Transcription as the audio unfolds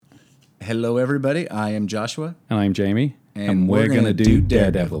Hello, everybody. I am Joshua. And I'm Jamie. And we're going to do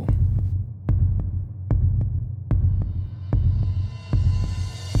Daredevil.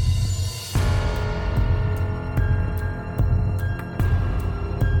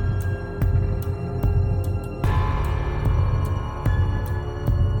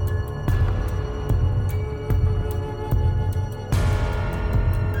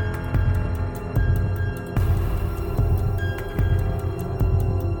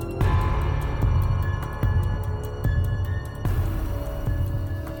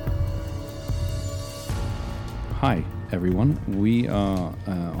 Hi, everyone. We are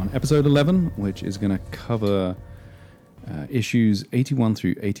on episode 11, which is going to cover issues 81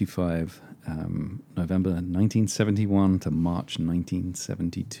 through 85, November 1971 to March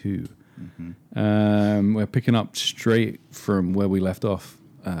 1972. We're picking up straight from where we left off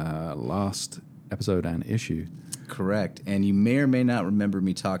last episode and issue. Correct. And you may or may not remember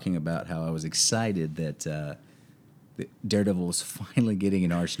me talking about how I was excited that Daredevil was finally getting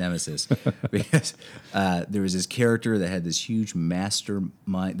an arch nemesis because there was this character that had this huge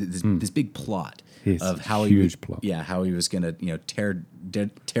mastermind, this big plot of how how he was going to tear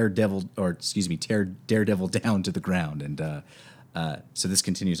Daredevil down to the ground, and so this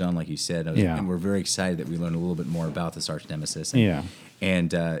continues on like you said, and we're very excited that we learned a little bit more about this arch nemesis.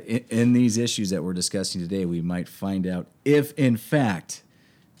 And in these issues that we're discussing today, we might find out if in fact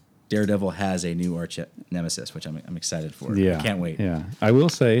Daredevil has a new arch nemesis, which I'm excited for. I can't wait. Yeah, I will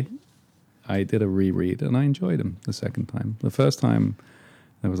say, I did a reread and I enjoyed him the second time. The first time,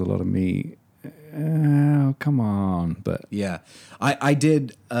 there was a lot of me. Oh, come on! But yeah, I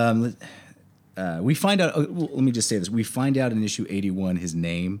did. We find out. Let me just say this: we find out in issue 81 his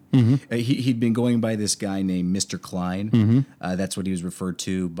name. He'd been going by this guy named Mr. Klein. That's what he was referred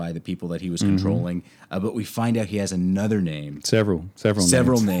to by the people that he was controlling. But we find out he has another name. Several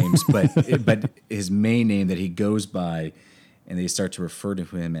names. but his main name that he goes by, and they start to refer to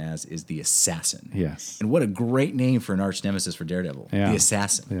him as, is the Assassin. Yes. And what a great name for an arch nemesis for Daredevil. Yeah. The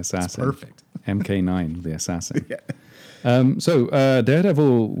Assassin. The Assassin. It's perfect. MK9, the Assassin. So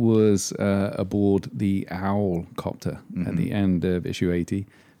Daredevil was aboard the Owl copter at the end of issue 80,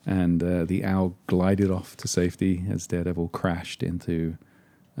 and the Owl glided off to safety as Daredevil crashed into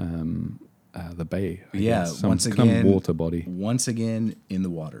the bay. I guess. Once Some again, kind of water body. Once again in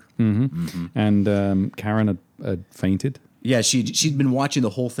the water. And Karen had fainted. Yeah, she'd been watching the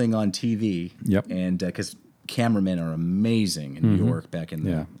whole thing on TV. Yep. And because cameramen are amazing in New York back in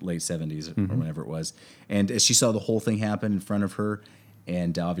the late 70s or whenever it was. And she saw the whole thing happen in front of her,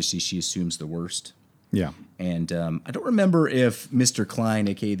 and obviously she assumes the worst. Yeah. And I don't remember if Mr. Klein,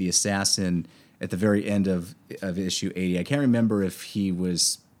 a.k.a. the Assassin, at the very end of issue 80, I can't remember if he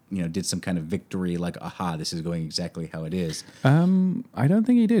was, did some kind of victory, like, aha, this is going exactly how it is. I don't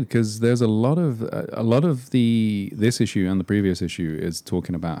think he did, because there's a lot of this issue and the previous issue is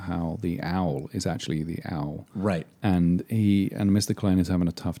talking about how the Owl is actually the Owl, right? And Mr. Klein is having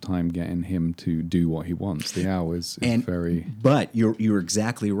a tough time getting him to do what he wants. The Owl is very. But you're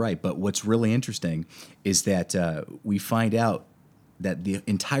exactly right. But what's really interesting is that we find out that the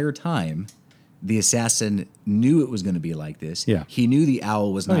entire time, the Assassin knew it was going to be like this. Yeah. He knew the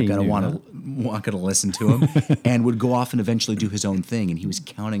Owl was not going to listen to him and would go off and eventually do his own thing, and he was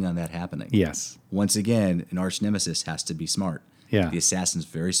counting on that happening. Yes. Once again, an arch nemesis has to be smart. Yeah. The Assassin's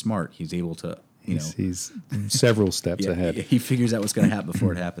very smart. He's able to, He's several steps ahead. He figures out what's going to happen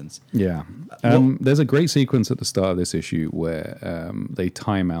before it happens. Yeah. There's a great sequence at the start of this issue where they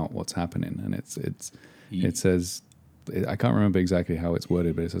time out what's happening, and it says, I can't remember exactly how it's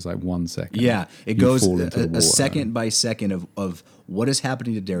worded, but it says like 1 second. Yeah, it goes a second by second of what is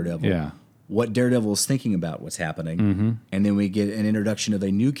happening to Daredevil. Yeah. What Daredevil is thinking about what's happening. And then we get an introduction of a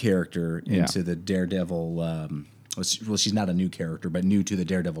new character into the Daredevil. Well, she's not a new character, but new to the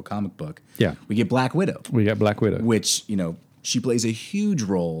Daredevil comic book. Yeah. We get Black Widow. Which, she plays a huge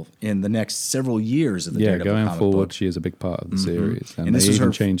role in the next several years of the Daredevil going comic forward, book. she is a big part of the series. And this they is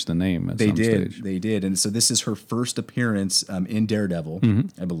even changed the name at some stage. They did. And so this is her first appearance in Daredevil,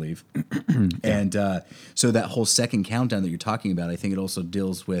 I believe. And so that whole second countdown that you're talking about, I think it also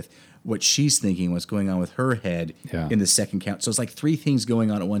deals with what she's thinking, what's going on with her head in the second count. So it's like three things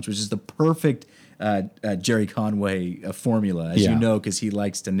going on at once, which is the perfect Jerry Conway formula, as you know, because he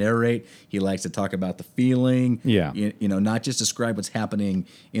likes to narrate, he likes to talk about the feeling, not just describe what's happening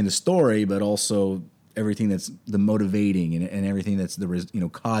in the story, but also everything that's the motivating and everything that's the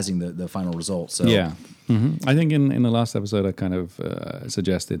causing the final result. So I think in the last episode I kind of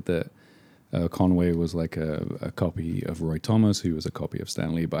suggested that Conway was like a copy of Roy Thomas, who was a copy of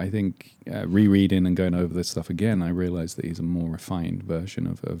Stan Lee. But I think rereading and going over this stuff again, I realized that he's a more refined version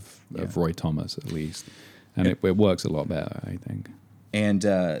of Roy Thomas, at least. And it works a lot better, I think. And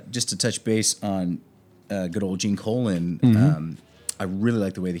just to touch base on good old Gene Colan, I really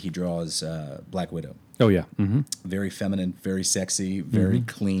like the way that he draws Black Widow. Oh, yeah. Very feminine, very sexy, very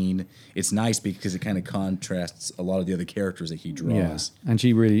clean. It's nice because it kind of contrasts a lot of the other characters that he draws. Yeah. And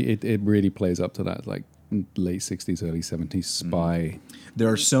she really, it really plays up to that, like, late 60s, early 70s spy. There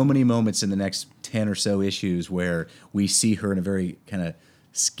are so many moments in the next 10 or so issues where we see her in a very kind of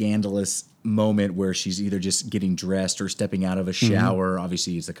scandalous moment where she's either just getting dressed or stepping out of a shower.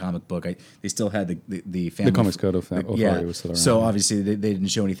 Obviously, it's a comic book. They still had the family. The Comics Code Authority was still around. So obviously they didn't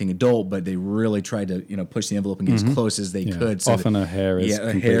show anything adult, but they really tried to push the envelope and get as close as they could. So often her hair is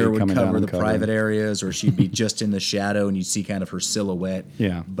hair would coming cover down the private areas, or she'd be just in the shadow and you'd see kind of her silhouette.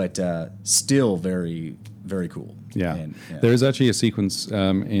 Yeah, but still very, very cool. Yeah. And, There is actually a sequence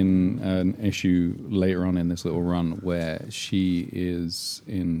in an issue later on in this little run where she is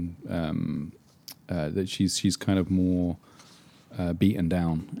in that she's kind of more beaten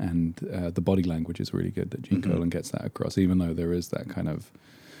down, and the body language is really good that Gene Colan gets that across, even though there is that kind of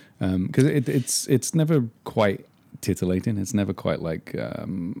because it's never quite titillating. It's never quite like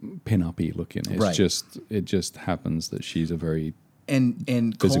pin-up-y looking. It's it just happens that she's a very and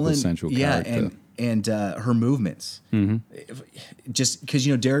physical, Colan, sensual character. And her movements, just because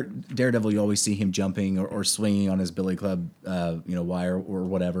Daredevil, you always see him jumping or swinging on his billy club, wire or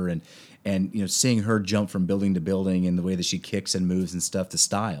whatever, and seeing her jump from building to building and the way that she kicks and moves and stuff, the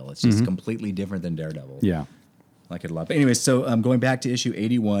style, it's just completely different than Daredevil. Yeah, I like it a lot. But anyway, so going back to issue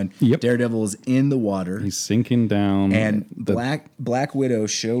 81, Daredevil is in the water, he's sinking down, and Black Widow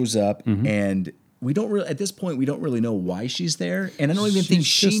shows up and. We don't really, at this point, we don't really know why she's there, and I don't even think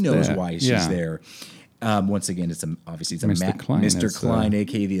she knows why she's there. Once again, obviously it's Mr. Klein. Mr. Klein,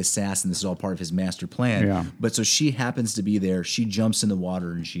 aka the assassin. This is all part of his master plan. Yeah. But so she happens to be there. She jumps in the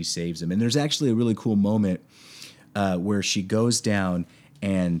water and she saves him. And there's actually a really cool moment where she goes down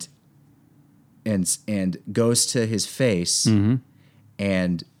and goes to his face,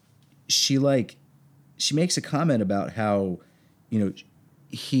 and she makes a comment about how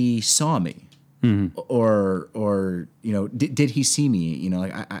he saw me. Or did he see me?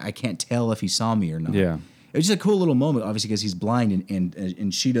 I can't tell if he saw me or not. Yeah, it was just a cool little moment, obviously because he's blind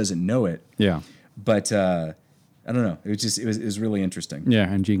and she doesn't know it. Yeah, but I don't know. It was really interesting. Yeah,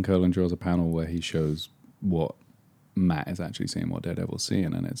 and Gene Colan draws a panel where he shows what Matt is actually seeing, what Daredevil's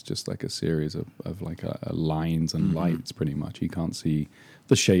seeing, and it's just like a series of like lines and lights. Pretty much, he can't see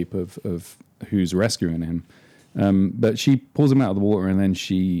the shape of who's rescuing him. But she pulls him out of the water, and then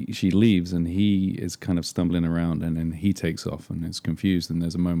she leaves, and he is kind of stumbling around, and then he takes off and is confused. And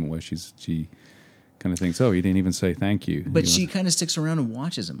there's a moment where she kind of thinks, "Oh, he didn't even say thank you." But she kind of sticks around and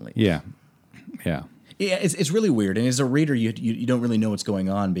watches him leave. Yeah. It's really weird, and as a reader, you don't really know what's going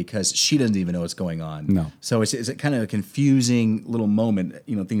on because she doesn't even know what's going on. No. So it's a kind of a confusing little moment.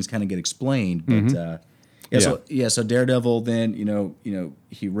 Things kind of get explained, but So Daredevil then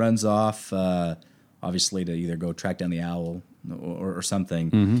he runs off. Obviously, to either go track down the owl or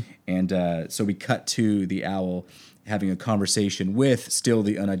something. And so we cut to the owl having a conversation with still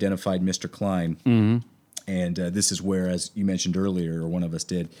the unidentified Mr. Klein. And this is where, as you mentioned earlier, or one of us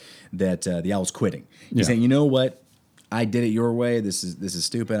did, that the owl's quitting. He's saying, "You know what? I did it your way. This is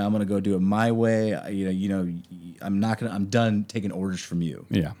stupid. I'm going to go do it my way. I'm done taking orders from you."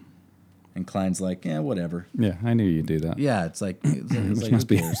 Yeah. And Klein's like, "Yeah, whatever." Yeah, I knew you'd do that. Yeah, it's like which must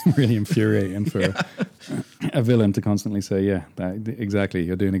be really infuriating for a villain to constantly say, "Yeah, exactly.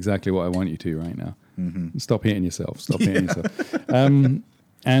 You're doing exactly what I want you to right now. Stop hitting yourself. Stop hitting yourself."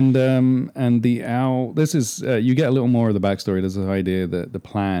 And the owl. This is you get a little more of the backstory. There's this idea that the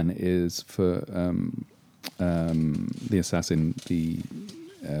plan is for the assassin, the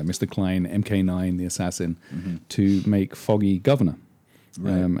Mr. Klein, MK9, the assassin, to make Foggy governor.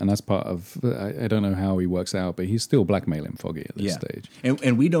 Right. And that's part of, I don't know how he works out, but he's still blackmailing Foggy at this stage.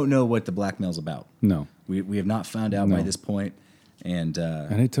 And we don't know what the blackmail's about. No. We have not found out by this point. And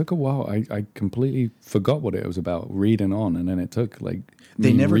it took a while. I completely forgot what it was about reading on, and then it took like...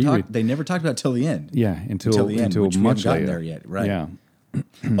 They never talked about it till the end. Yeah, until the end, which much we haven't later. gotten there yet, right? Yeah.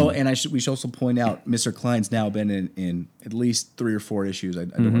 And we should also point out, Mr. Klein's now been in at least 3 or 4 issues. I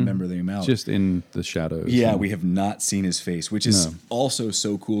don't remember the amount. Just in the shadows. Yeah, we have not seen his face, which is also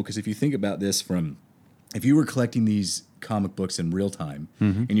so cool, because if you think about this from if you were collecting these comic books in real time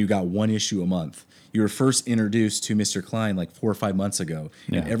and you got one issue a month, you were first introduced to Mr. Klein like 4 or 5 months ago,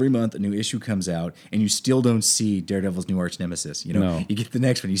 and every month a new issue comes out, and you still don't see Daredevil's new arch nemesis. You know, No. you get the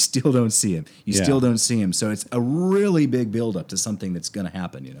next one, you still don't see him. You still don't see him. So it's a really big buildup to something that's going to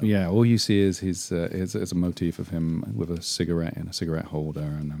happen. You know. Yeah, all you see is his a motif of him with a cigarette in a cigarette holder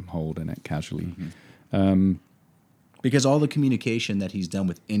and him holding it casually. Because all the communication that he's done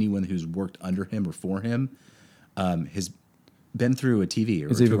with anyone who's worked under him or for him has been through a TV or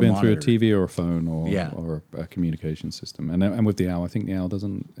It's either been through a monitor. TV or a phone or Yeah. or a communication system. And with the owl, I think the owl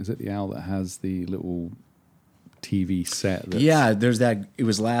doesn't. Is it the owl that has the little TV set? That's, Yeah, there's that. It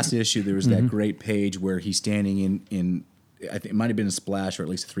was last issue. There was that great page where he's standing in. I think it might have been a splash or at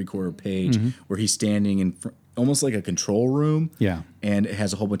least a 3/4 page where he's standing in almost like a control room. Yeah. and it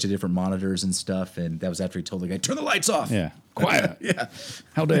has a whole bunch of different monitors and stuff. And that was after he told the guy, "Turn the lights off." Yeah. Quiet. Yeah.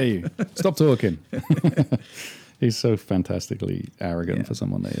 How dare you? Stop talking. He's so fantastically arrogant for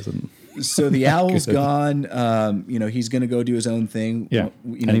someone that isn't. So the owl's Good. gone. He's going to go do his own thing. Yeah.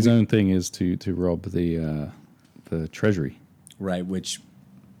 You And his own thing is to rob the treasury. right. Which,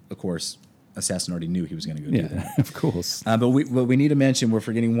 of course, Assassin already knew he was going to go do that. Yeah, of course. But we need to mention, we're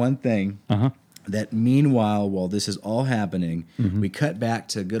forgetting one thing. That meanwhile, while this is all happening, we cut back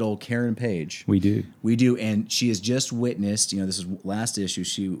to good old Karen Page. We do. We do, and she has just witnessed, this is last issue,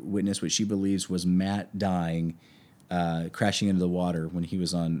 she witnessed what she believes was Matt dying, crashing into the water when he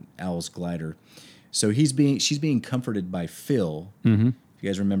was on Owl's glider. So she's being comforted by Phil. If you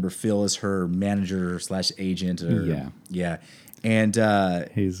guys remember, Phil is her manager / agent. Yeah. And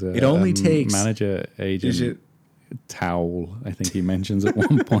He's it only takes... manager, agent, Is it- towel, I think he mentions at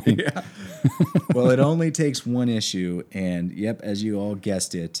one point. Well, it only takes one issue, and yep, as you all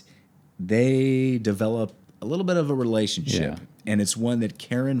guessed it, they develop a little bit of a relationship, and it's one that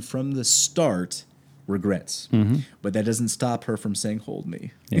Karen from the start regrets. But that doesn't stop her from saying, "Hold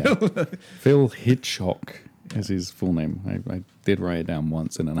me." Yeah. Phil Hitchcock is his full name. I did write it down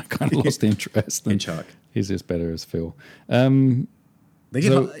once, and then I kind of lost interest. And Hitchcock. He's just better as Phil. They get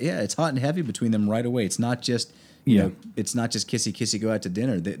So- hot, it's hot and heavy between them right away. It's not just it's not just kissy go out to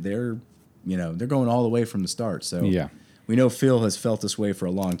dinner. They're going all the way from the start. So Yeah. we know Phil has felt this way for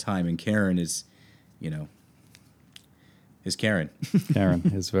a long time, and Karen is Karen. Karen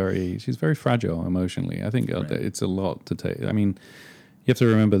is she's very fragile emotionally. I think it's a lot to take. I mean, you have to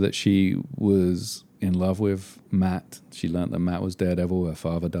remember that she was in love with Matt. She learned that Matt was Daredevil. Her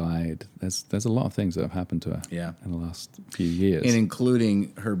father died. There's a lot of things that have happened to her in the last few years. And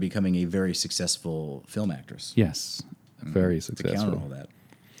including her becoming a very successful film actress. Yes, very To counter successful. all that.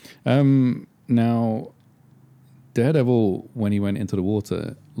 Now, Daredevil, when he went into the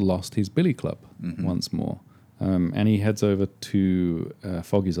water, lost his billy club once more. And he heads over to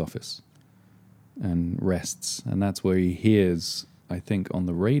Foggy's office and rests. And that's where he hears, I think, on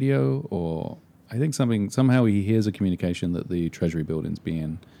the radio, or I think somehow he hears a communication that the Treasury building's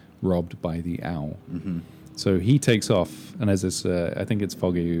being robbed by the owl. So he takes off, and there's this, I think it's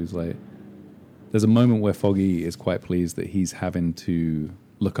Foggy who's like, there's a moment where Foggy is quite pleased that he's having to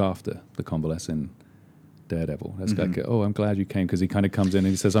look after the convalescing Daredevil. That's like, oh, I'm glad you came, because he kind of comes in and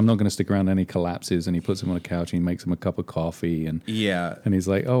he says, I'm not going to stick around, and he collapses, and he puts him on a couch, and he makes him a cup of coffee, and he's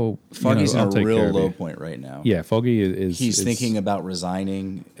like, oh, Foggy's I'll in take a care real of low you. point right now. Yeah, Foggy is... He's thinking about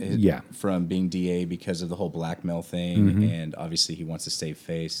resigning from being DA because of the whole blackmail thing, and obviously he wants to save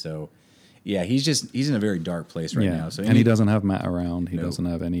face. So, yeah, he's in a very dark place right now. So and he doesn't have Matt around. He doesn't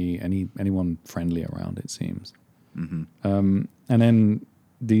have anyone friendly around, it seems. And then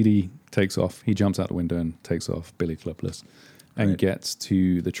Dee Dee takes off. He jumps out the window and takes off, Billy Clubless, and gets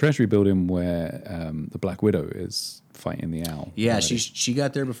to the Treasury building where the Black Widow is fighting the owl. Yeah, already. she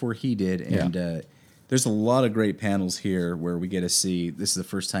got there before he did, and there's a lot of great panels here where we get to see. This is the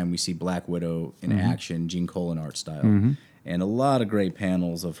first time we see Black Widow in action, Gene Colan art style, and a lot of great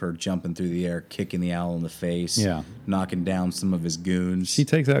panels of her jumping through the air, kicking the owl in the face, knocking down some of his goons. She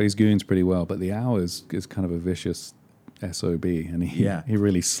takes out his goons pretty well, but the owl is kind of a vicious SOB, and he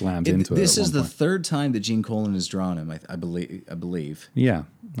really slams into it. This at is one the point. third time that Gene Colan has drawn him. I believe. Yeah,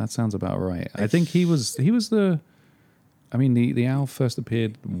 that sounds about right. I think he was the. I mean, the owl first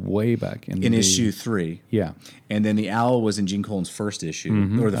appeared way back in issue 3. Yeah, And then the owl was in Gene Colan's first issue,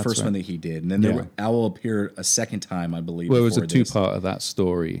 or the that's first right. one that he did. And then the owl appered a second time, I believe. well, it was a before this. two-part of that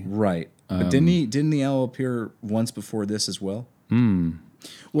story. Right. But didn't the owl appear once before this as well? Well,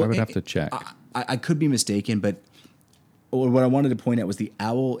 I would have to check. I could be mistaken, but what I wanted to point out was the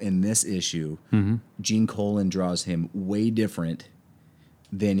owl in this issue, Gene Colan draws him way different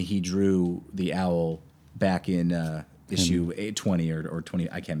than he drew the owl back in issue 20 or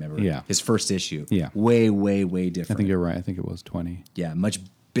 20. I can't remember. Yeah. His first issue. Yeah. Way, way, way I different. think you're right. I think it was 20. Yeah, much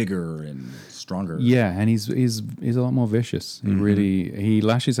bigger and stronger. Yeah, and he's a lot more vicious. He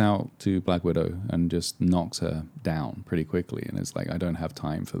lashes out to Black Widow and just knocks her down pretty quickly, and it's like, I don't have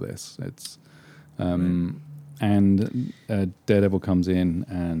time for this. It's and Daredevil comes in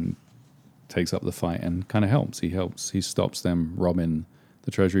and takes up the fight and kind of helps. He stops them robbing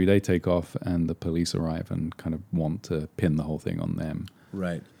the treasury. They take off, and the police arrive and kind of want to pin the whole thing on them.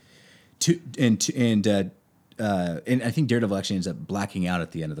 Right. And I think Daredevil actually ends up blacking out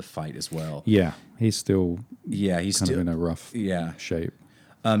at the end of the fight as well. Yeah, he's still He's kind still of in a rough shape.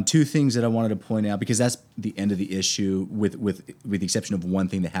 Two things that I wanted to point out, because that's the end of the issue, with the exception of one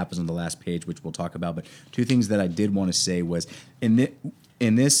thing that happens on the last page, which we'll talk about. But two things that I did want to say was in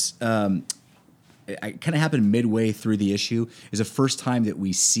this. It kind of happened midway through the issue. Is the first time that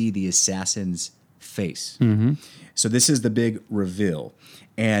we see the assassin's face. So this is the big reveal,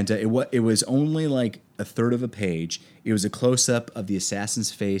 and it was only like a third of a page. It was a close up of the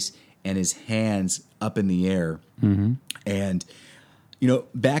assassin's face and his hands up in the air, and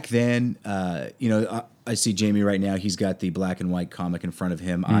back then, I see Jamie right now. He's got the black and white comic in front of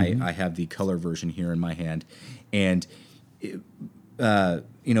him. I have the color version here in my hand, and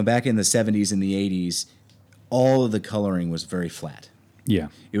back in the 70s and the 80s, all of the coloring was very flat. Yeah,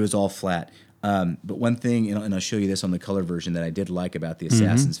 it was all flat. But one thing, and I'll show you this on the color version, that I did like about the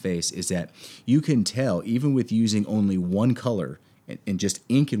assassin's face is that you can tell, even with using only one color and just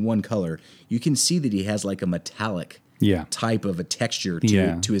ink in one color, you can see that he has like a metallic type of a texture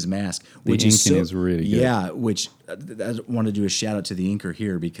to his mask, which is really good. Yeah, which I want to do a shout out to the inker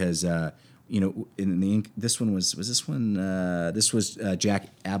here, because in the ink, this was Jack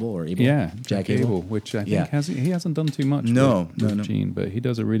Abel or Abel? Yeah, Jack Abel, which I think he hasn't done too much with Gene, but he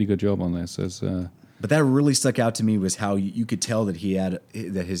does a really good job on this. But that really stuck out to me was how you could tell that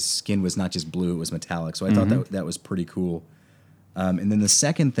that his skin was not just blue, it was metallic. So I thought that was pretty cool. And then the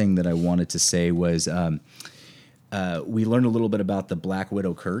second thing that I wanted to say was we learned a little bit about the Black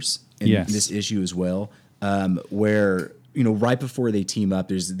Widow curse in this issue as well, where right before they team up,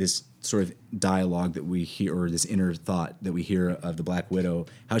 there's this sort of dialogue that we hear, or this inner thought that we hear of the Black Widow,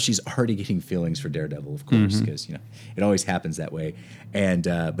 how she's already getting feelings for Daredevil, of course, because it always happens that way. And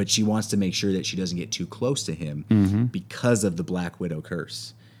but she wants to make sure that she doesn't get too close to him because of the Black Widow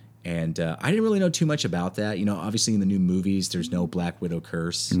curse. And I didn't really know too much about that. Obviously in the new movies, there's no Black Widow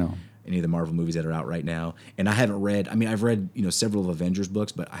curse. No. Any of the Marvel movies that are out right now. And I haven't read, I've read, several of Avengers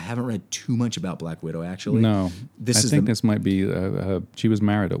books, but I haven't read too much about Black Widow, actually. No. I think this might be, she was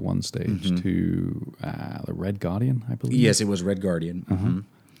married at one stage to the Red Guardian, I believe. Yes, it was Red Guardian.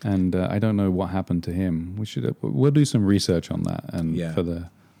 And I don't know what happened to him. We'll do some research on that, and for the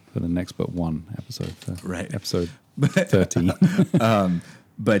next but one episode. Episode 13.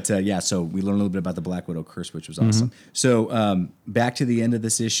 But so we learned a little bit about the Black Widow curse, which was awesome. So back to the end of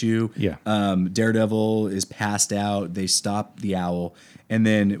this issue. Yeah. Daredevil is passed out. They stop the owl. And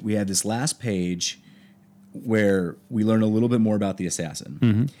then we had this last page where we learn a little bit more about the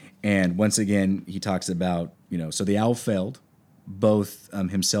assassin. And once again, he talks about, so the owl failed, both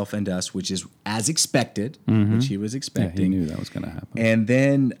himself and us, which is as expected, which he was expecting. Yeah, he knew that was going to happen. And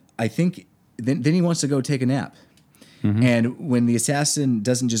then I think, then he wants to go take a nap. And when the assassin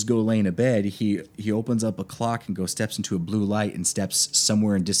doesn't just go lay in a bed, he opens up a clock and steps into a blue light and steps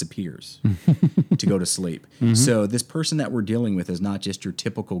somewhere and disappears to go to sleep. So this person that we're dealing with is not just your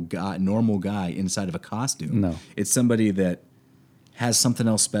typical guy, normal guy inside of a costume. No. It's somebody that has something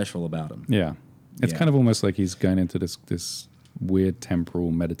else special about him. Yeah. It's kind of almost like he's going into this weird temporal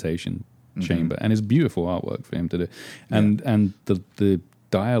meditation chamber. And it's beautiful artwork for him to do. And the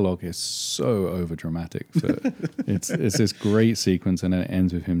dialogue is so over dramatic. So it's this great sequence, and then it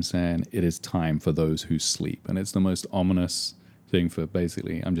ends with him saying, "It is time for those who sleep," and it's the most ominous thing for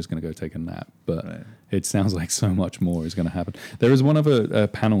basically, I'm just going to go take a nap. But it sounds like so much more is going to happen. There is one other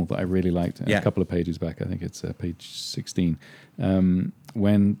panel that I really liked a couple of pages back. I think it's page 16,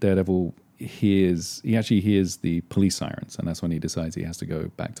 when Daredevil he actually hears the police sirens, and that's when he decides he has to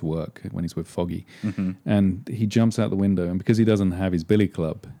go back to work when he's with Foggy. And he jumps out the window, and because he doesn't have his billy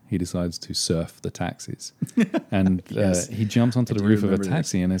club, he decides to surf the taxis. And he jumps onto the roof of a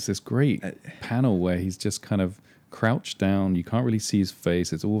taxi, and there's this great panel where he's just kind of crouched down. You can't really see his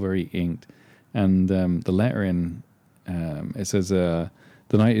face. It's all very inked. And the lettering, it says, "The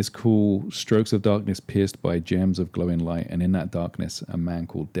night is cool, strokes of darkness pierced by gems of glowing light, and in that darkness, a man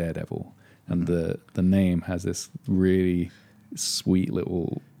called Daredevil." And the name has this really sweet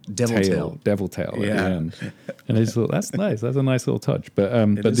little devil tail at Yeah. the end. And I just thought, that's nice. That's a nice little touch. But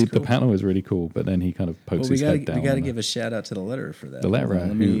is the cool. panel is really cool. But then he kind of pokes Well, his head down. we got to on give a shout out to the letterer for that. The letterer, Let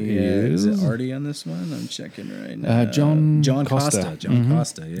who me, is it is- Artie on this one? I'm checking right now. John Costa. Costa. John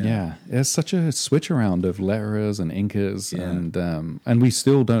Costa. Yeah. Yeah, there's such a switch around of letterers and inkers, Yeah. and we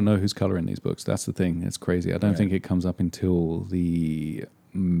still don't know who's coloring these books. That's the thing. It's crazy. I don't Right. think it comes up until the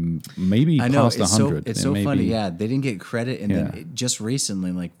maybe I know past it's 100. it's It so may funny. be- Yeah, they didn't get credit, and Yeah. then just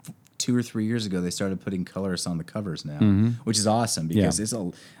recently, like 2 or 3 years ago, they started putting colorists on the covers now, which is awesome because Yeah. it's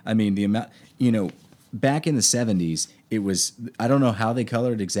a. I mean, the amount back in the 70s, it was. I don't know how they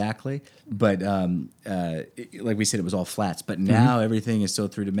colored exactly, but like we said, it was all flats. But now everything is so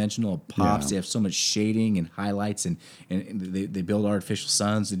 3-dimensional. It pops. Yeah. They have so much shading and highlights, and they build artificial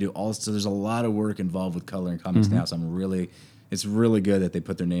suns. They do all. So there's a lot of work involved with coloring comics now. So it's really good that they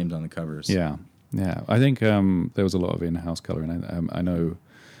put their names on the covers. Yeah, yeah. I think there was a lot of in-house coloring. I know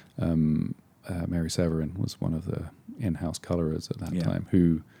Mary Severin was one of the in-house colorers at that Yeah. time,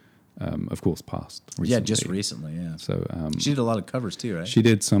 who, of course, passed recently. Yeah, just recently. Yeah. So She did a lot of covers too, right? she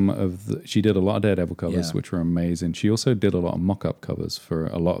did she did a lot of Daredevil covers, Yeah. which were amazing. She also did a lot of mock-up covers for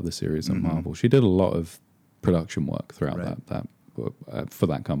a lot of the series at Marvel. She did a lot of production work throughout Right. that for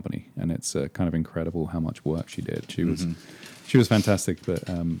that company, and it's kind of incredible how much work she did. She was fantastic, but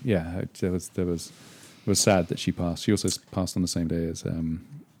it was sad that she passed. She also passed on the same day as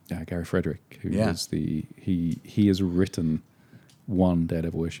Gary Frederick, who is he has written one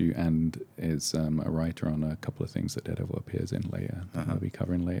Daredevil issue and is a writer on a couple of things that Daredevil appears in later. I'll be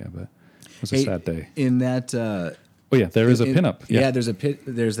covering later, but it was a sad day. In that. Oh yeah, there is a pinup. Yeah, there's a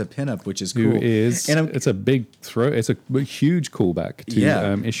pinup, which is Who cool. is? And It's a big throw. It's a huge callback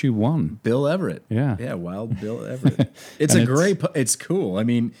to issue 1. Bill Everett. Yeah. Yeah, Wild Bill Everett. It's And a great. It's cool. I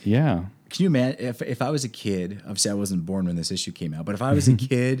mean, Yeah. can you imagine if I was a kid? Obviously, I wasn't born when this issue came out, but if I was a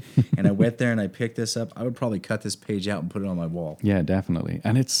kid and I went there and I picked this up, I would probably cut this page out and put it on my wall. Yeah, definitely.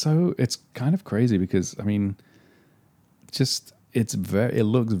 And it's kind of crazy because I mean, it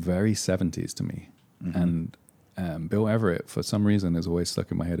looks very 70s to me. And Bill Everett, for some reason, is always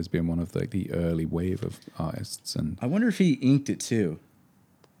stuck in my head as being one of the early wave of artists. And I wonder if he inked it too.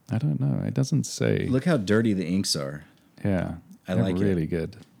 I don't know. It doesn't say. Look how dirty the inks are. Yeah, I they're like it. really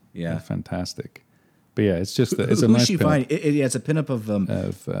good. Yeah. They're fantastic. But yeah, it's just it's a Who's nice she pinup find? It's a pinup of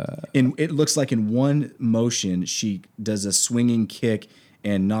it looks like in one motion she does a swinging kick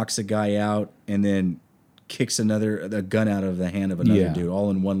and knocks a guy out, and then kicks a gun out of the hand of another Yeah. dude, all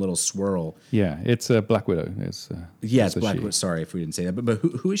in one little swirl. Yeah, it's a Black Widow. It's It's a Black she. Widow. Sorry if we didn't say that, but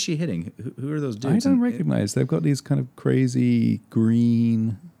who is she hitting? Who are those I dudes? don't And recognize. They've got these kind of crazy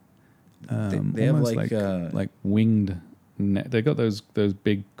green. they have almost like winged. They got those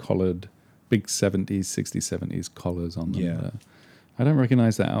big collared, big 70s, 60s, 70s collars on them. Yeah. I don't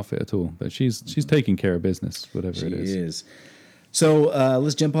recognize that outfit at all. But she's taking care of business, whatever she it is. is. So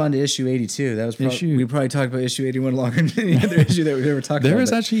let's jump on to issue 82. That was we probably talked about issue 81 longer than any other issue that we've ever talked about. There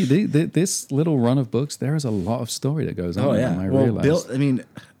is but- actually this little run of books. There is a lot of story that goes on. Oh in yeah. them, I Well, realized. Bill. I mean,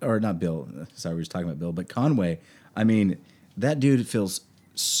 or not Bill. Sorry, we were just talking about Bill, but Conway. I mean, that dude fills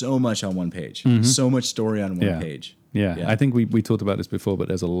so much on one page. So much story on one page. Yeah, I think we talked about this before, but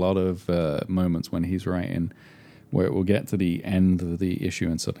there's a lot of moments when he's writing where it will get to the end of the issue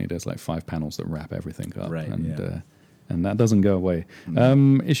and suddenly there's like 5 panels that wrap everything up. Right, And that doesn't go away.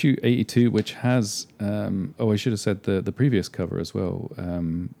 Issue 82, which has, I should have said the previous cover as well,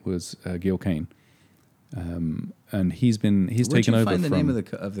 was Gil Kane. And he's Where'd taken you over find the from... name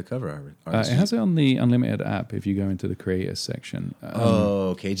of the cover art? it has it on the Unlimited app if you go into the creators section.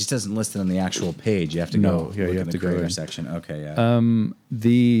 Okay. It just doesn't list it on the actual page. You have to go. you look have in the to go creator in. section. Okay, yeah.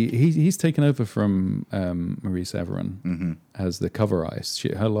 He's taken over from Marie Severin as the cover artist.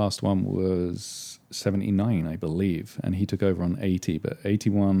 Her last one was 79, I believe, and he took over on 80. But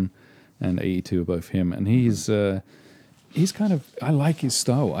 81 and 82 are both him, and he's kind of, I like his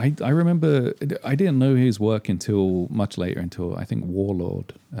style. I remember I didn't know his work until much later, until I think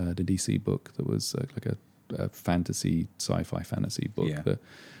Warlord, the DC book that was like a fantasy, sci-fi fantasy book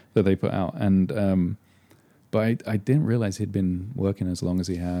that they put out, and. But I didn't realize he'd been working as long as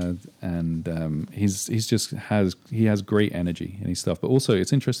he had, and he has great energy in his stuff. But also,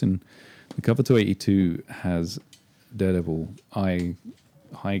 it's interesting. The cover to 82 has Daredevil high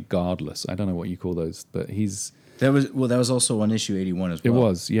guardless. I don't know what you call those, but that was also on issue 81 as well. It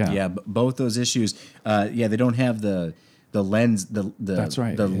was, yeah. Yeah, both those issues. They don't have the lens. That's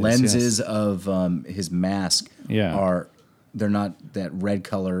right. The Yes, lenses of his mask Yeah. They're not that red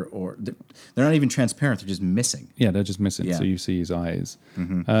color, or they're not even transparent. They're just missing. Yeah, they're just missing. Yeah. So you see his eyes.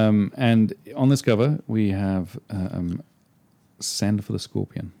 And on this cover, we have send for the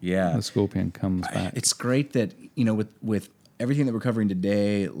Scorpion. Yeah. The Scorpion comes back. It's great that, with everything that we're covering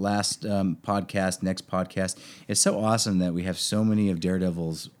today, last podcast, next podcast, it's so awesome that we have so many of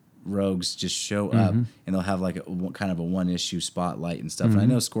Daredevil's rogues just show up, and they'll have like kind of a one-issue spotlight and stuff. And I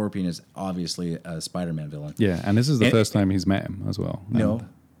know Scorpion is obviously a Spider-Man villain. Yeah, and this is the first time he's met him as well. No. And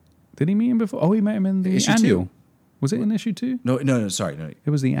did he meet him before? Oh, he met him in the Issue annual. 2. Was it in issue 2? No, sorry. No, It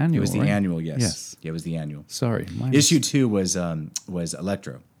was the annual. it was the right? annual, yes. Yes. Yeah, it was the annual. Sorry. Issue 2 was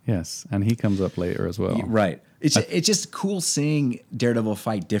Electro. Yes, and he comes up later as well. Right. It's just cool seeing Daredevil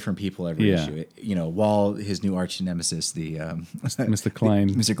fight different people every Yeah. issue. While his new arch nemesis, the Mr. Klein.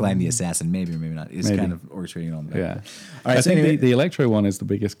 Mr. Klein, the assassin, maybe or maybe not, is Maybe. kind of orchestrating all that. Yeah. All right. I So think anyway, the Electro one is the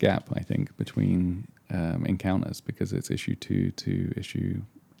biggest gap, I think, between encounters because it's issue 2 to issue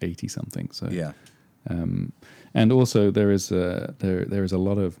 80 something. So yeah. and also there is a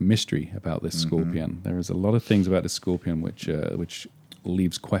lot of mystery about this Scorpion. There is a lot of things about this Scorpion which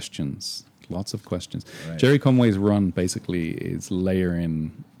leaves questions, lots of questions. Right. Jerry Conway's run basically is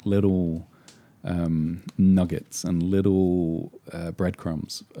layering little nuggets and little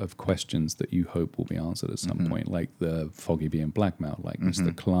breadcrumbs of questions that you hope will be answered at some point, like the Foggy being blackmailed, like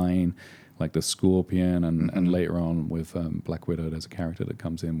Mr. Klein, like the Scorpion, and later on with Black Widow, there's a character that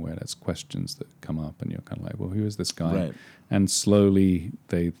comes in where there's questions that come up, and you're kind of like, well, who is this guy? Right. And slowly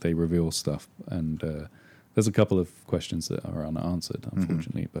they reveal stuff, and there's a couple of questions that are unanswered,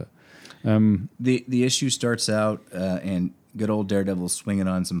 unfortunately, but. The issue starts out and good old Daredevil swinging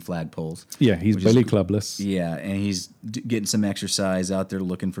on some flagpoles. Yeah, he's which billy is- clubless. Yeah, and he's getting some exercise out there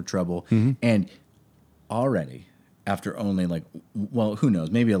looking for trouble. And already, after only who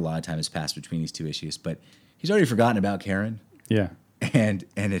knows, maybe a lot of time has passed between these two issues, but he's already forgotten about Karen. Yeah, And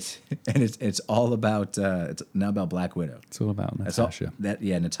it's all about it's now about Black Widow. it's all about That's all, Natasha.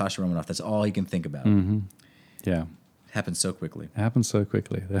 Natasha Romanoff. That's all he can think about. Yeah, Happens so quickly. it happens so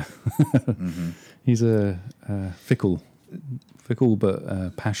quickly. He's a fickle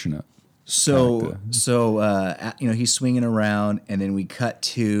but passionate. So character. he's swinging around, and then we cut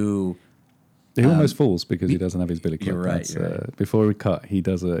to. He almost falls because he doesn't have his billy club. You're right, That's, you're right. Before we cut, he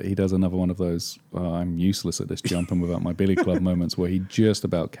does another one of those. I'm useless at this jumping without my billy club moments where he just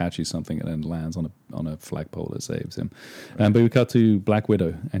about catches something and then lands on a flagpole that saves him. But we cut to Black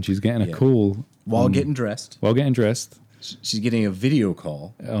Widow, and she's getting a Yeah. call While getting dressed, she's she's getting a video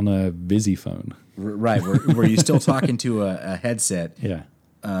call. on a Visi phone. Right, where you're still talking to a headset. Yeah.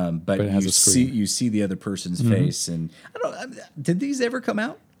 But it has you a screen. you see the other person's face, and did these ever come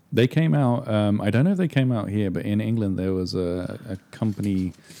out? They came out. I don't know if they came out here, but in England there was a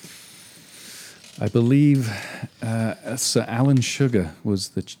company. I believe Sir Alan Sugar was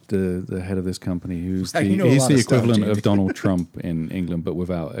the head of this company. Who's You know a he's lot the of stuff, equivalent Jamie. of Donald Trump in England, but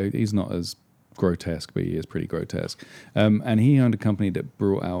without. He's not as grotesque, but he is pretty grotesque. And he owned a company that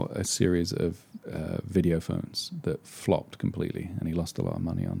brought out a series of video phones that flopped completely, and he lost a lot of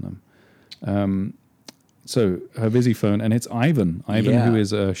money on them. So her Visi phone, and it's Ivan, Yeah. who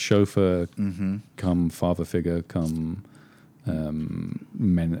is a chauffeur, come father figure, come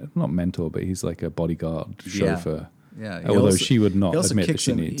not mentor, but he's like a bodyguard chauffeur. Yeah. Although she would not he also admit that kicks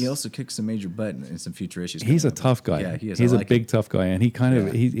she some, needs. He also kicks some major butt in some future issues. He's a coming up. tough guy. Yeah, he is. He's I a like big him. tough guy, and he kind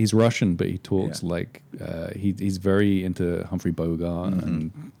of Yeah. he's Russian, but he talks Yeah. like he's very into Humphrey Bogart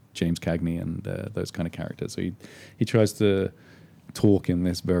and James Cagney and those kind of characters. So he tries to talk in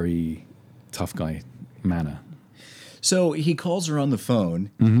this very tough guy manner. So he calls her on the phone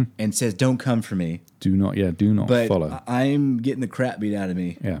and says, "Don't come for me." Do not But follow. I'm getting the crap beat out of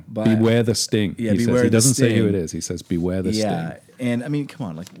me. Yeah, by- beware the sting. Yeah, he says. beware He the doesn't say who sting. it is. He says, beware the Yeah, sting. and I mean, come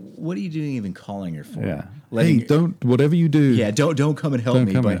on, like, what are you doing even calling her for? Yeah. Letting- Hey, don't, whatever you do. Yeah, don't come and help Don't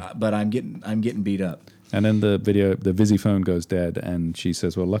me. come But I'm getting beat up. And then the Visi phone goes dead, and she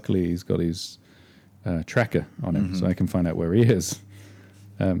says, well, luckily he's got his tracker on him, so I can find out where he is.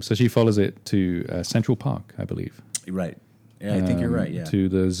 So she follows it to Central Park, I believe. Right. Yeah, I think you're right. Yeah. To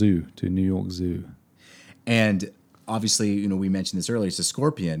the zoo, to New York Zoo. And obviously, we mentioned this earlier. It's a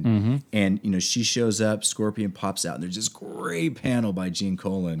Scorpion, and she shows up. Scorpion pops out, and there's this great panel by Gene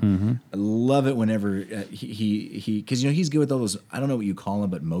Colan. I love it whenever he because he's good with all those. I don't know what you call them,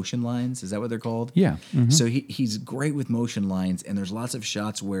 but motion lines. Is that what they're called? Yeah. So he's great with motion lines, and there's lots of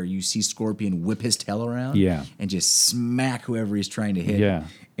shots where you see Scorpion whip his tail around, Yeah. and just smack whoever he's trying to hit. Yeah.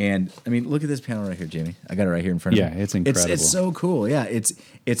 And I mean, look at this panel right here, Jamie. I got it right here in front of me. Yeah, it's incredible. It's so cool. Yeah,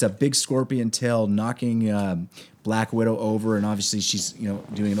 it's a big scorpion tail knocking Black Widow over, and obviously she's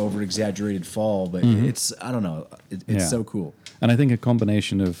doing an over exaggerated fall, but it's I don't know, it's Yeah. so cool. And I think a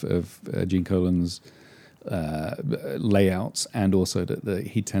combination of Gene Colan's layouts, and also that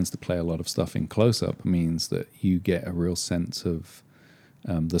he tends to play a lot of stuff in close up, means that you get a real sense of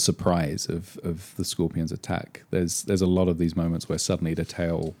the surprise of the Scorpion's attack. There's a lot of these moments where suddenly the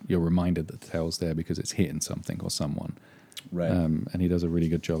tail, you're reminded that the tail's there because it's hitting something or someone. Right. And he does a really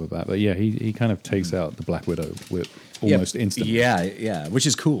good job of that. But yeah, he kind of takes out the Black Widow with almost instantly. Yeah, which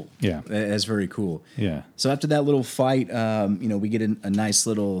is cool. Yeah. That's very cool. Yeah. So after that little fight, we get a nice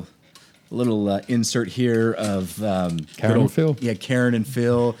little insert here of Karen and Phil. Yeah, Karen and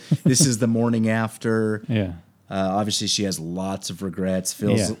Phil. This is the morning after. Yeah. Obviously, she has lots of regrets.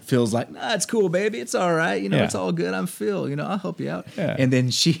 Phil's like, nah, it's cool, baby. It's all right. It's all good. I'm Phil. I'll help you out. Yeah. And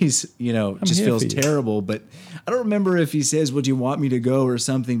then she's, just feels terrible. But I don't remember if he says, would you want me to go or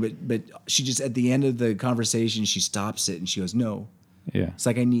something? But she just, at the end of the conversation, she stops it and she goes, no. Yeah. It's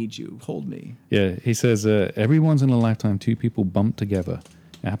like, I need you. Hold me. Yeah. He says, every once in a lifetime, two people bump together.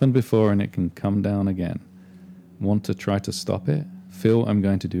 It happened before and it can come down again. Want to try to stop it? Phil, I'm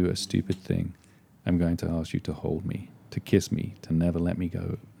going to do a stupid thing. I'm going to ask you to hold me, to kiss me, to never let me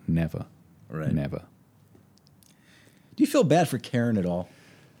go. Never. Right. Never. Do you feel bad for Karen at all?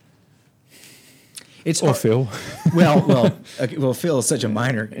 It's or hard. Phil. Well, Phil is such a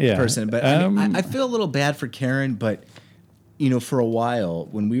minor person, but I feel a little bad for Karen. But for a while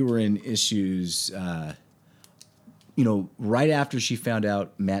when we were in issues, right after she found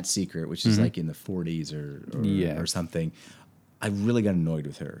out Matt's secret, which is like in the 40s or something, I really got annoyed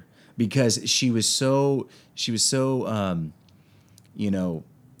with her. Because she was so it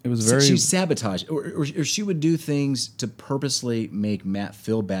was very, she sabotaged, or she would do things to purposely make Matt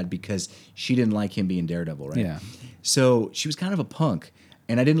feel bad because she didn't like him being Daredevil, right? Yeah. So she was kind of a punk,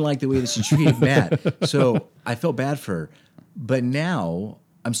 and I didn't like the way that she treated Matt. So I felt bad for her, but now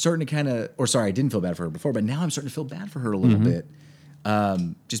I'm starting to I didn't feel bad for her before, but now I'm starting to feel bad for her a little bit. I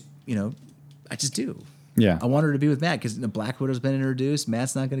just do. Yeah. I want her to be with Matt because the Black Widow's been introduced.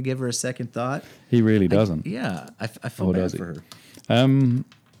 Matt's not going to give her a second thought. He really doesn't. I feel bad for her.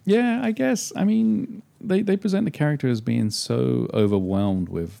 Yeah, I guess. I mean, they present the character as being so overwhelmed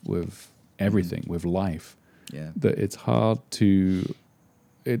with everything, with life, that it's hard to.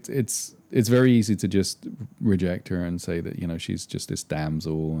 It's very easy to just reject her and say that she's just this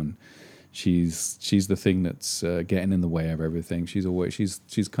damsel and she's the thing that's getting in the way of everything. She's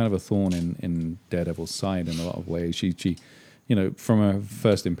kind of a thorn in Daredevil's side in a lot of ways. She from her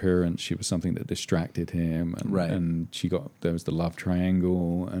first appearance, she was something that distracted him, and there was the love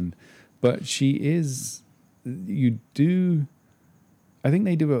triangle, but she is. I think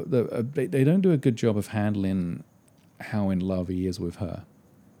they do they don't do a good job of handling how in love he is with her,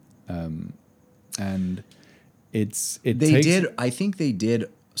 and I think they did.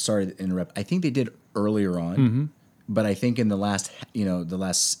 Sorry to interrupt. I think they did earlier on, but I think in the last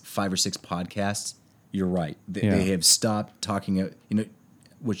 5 or 6 podcasts, you're right. They have stopped talking.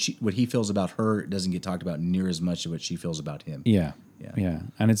 What he feels about her doesn't get talked about near as much as what she feels about him. Yeah.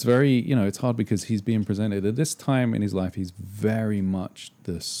 And it's very, it's hard because he's being presented at this time in his life. He's very much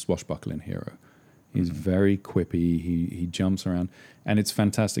the swashbuckling hero. He's very quippy. He jumps around, and it's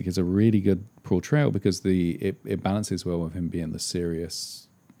fantastic. It's a really good portrayal because it balances well with him being the serious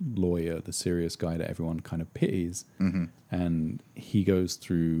lawyer, the serious guy that everyone kind of pities, and he goes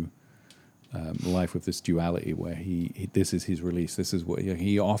through life with this duality where he this is his release. This is what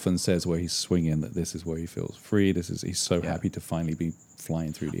he often says where he's swinging, that this is where he feels free. He's so happy to finally be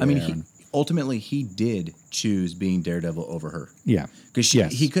flying through the air. Ultimately, he did choose being Daredevil over her. Yeah, because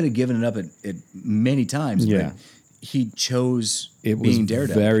he could have given it up at many times. Yeah. But he chose being Daredevil. It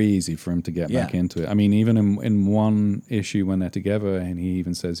was very easy for him to get back into it. I mean, even in one issue when they're together, and he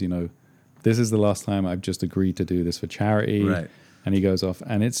even says, this is the last time I've just agreed to do this for charity. Right. And he goes off,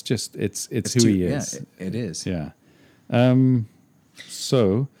 and it's who he is. Yeah, it is. Yeah.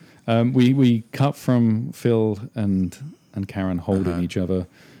 So we cut from Phil and Karen holding each other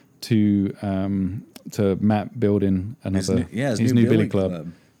to Matt building another his new Billy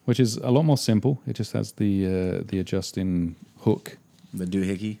Club, which is a lot more simple. It just has the adjusting hook, the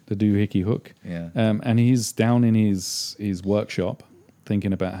doohickey hook. Yeah. And he's down in his workshop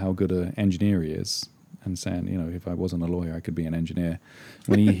thinking about how good an engineer he is, and saying, if I wasn't a lawyer, I could be an engineer.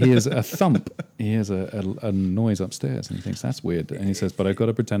 When he hears a thump, he hears a noise upstairs, and he thinks that's weird. And he says, "But I've got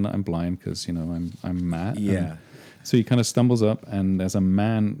to pretend that I'm blind because I'm Matt." Yeah. And so he kind of stumbles up, and there's a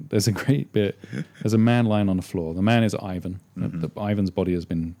man. There's a great bit. There's a man lying on the floor. The man is Ivan. Ivan's body has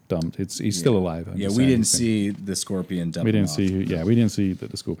been dumped. He's still alive. We didn't see the Scorpion dump him off. We didn't see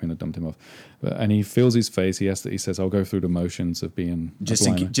that the Scorpion had dumped him off. And he feels his face. He says, "I'll go through the motions of being just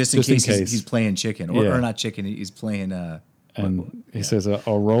in case he's playing chicken, or not chicken. He's playing And he says,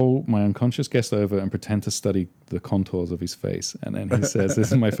 I'll roll my unconscious guest over and pretend to study the contours of his face. And then he says,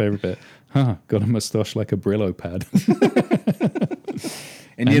 this is my favorite bit. Got a mustache like a Brillo pad.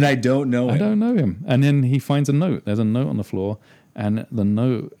 and yet I don't know him. I don't know him. And then he finds a note. There's a note on the floor. And the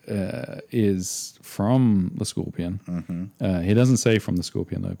note is from the Scorpion. Mm-hmm. He doesn't say from the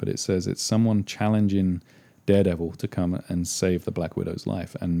Scorpion, though, but it says it's someone challenging Daredevil to come and save the Black Widow's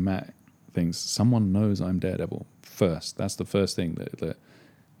life. And Matt thinks, someone knows I'm Daredevil first. That's the first thing that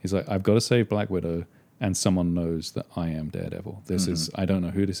he's like, I've got to save Black Widow, and someone knows that I am Daredevil. This is, I don't know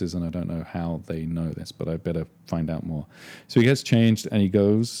who this is, and I don't know how they know this, but I better find out more. So he gets changed, and he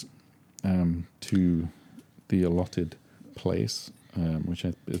goes to the allotted place, which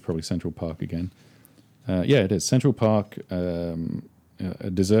is probably Central Park again. Yeah, it is. Central Park,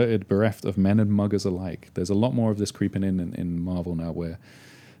 deserted, bereft of men and muggers alike. There's a lot more of this creeping in Marvel now, where,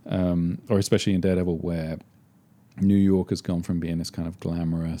 or especially in Daredevil, where New York has gone from being this kind of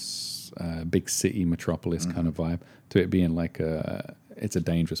glamorous, big city metropolis kind of vibe to it being like it's a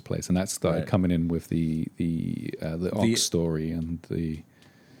dangerous place, and that started coming in with the Ox story and the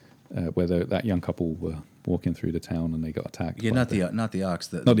where that young couple were walking through the town and they got attacked. Yeah, not the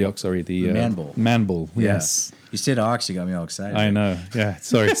Ox. Not the Ox. Sorry, the Man-Bull. Man-Bull. Yes. You said Ox, you got me all excited. I know. Yeah.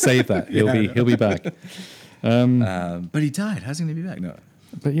 Sorry. Save that. He'll be back. But he died. How's he going to be back? No.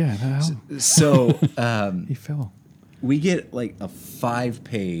 But yeah. The hell? So he fell. We get like a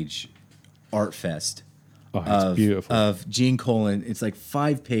 5-page art fest. Oh, it's beautiful. Of Gene Colan. It's like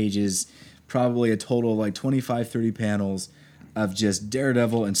 5 pages, probably a total of like 25, 30 panels of just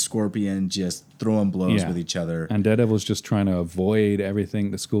Daredevil and Scorpion just throwing blows with each other. And Daredevil's just trying to avoid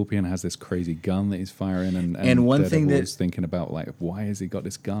everything. The Scorpion has this crazy gun that he's firing, and one Daredevil thing that is thinking about, like, why has he got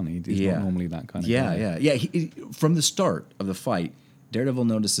this gun? He's not normally that kind of guy. Yeah. From the start of the fight, Daredevil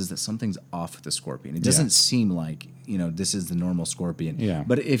notices that something's off with the Scorpion. It doesn't seem like, this is the normal Scorpion. Yeah.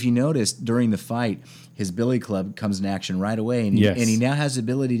 But if you notice, during the fight, his Billy Club comes in action right away, and he now has the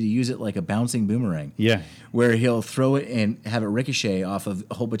ability to use it like a bouncing boomerang. Yeah. Where he'll throw it and have it ricochet off of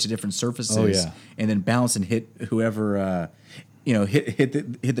a whole bunch of different surfaces, and then bounce and hit whoever, hit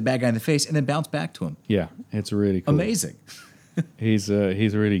the bad guy in the face, and then bounce back to him. Yeah, it's really cool. Amazing. He's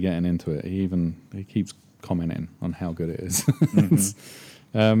really getting into it. He keeps commenting on how good it is.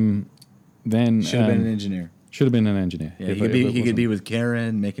 Then should have been an engineer. Should have been an engineer. Yeah, he could be with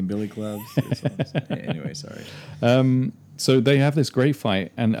Karen making Billy Clubs. Anyway, sorry. So they have this great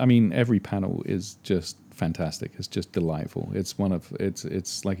fight, and I mean, every panel is just fantastic. It's just delightful. It's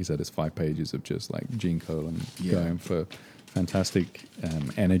it's like you said, it's 5 pages of just like Gene Colan going for fantastic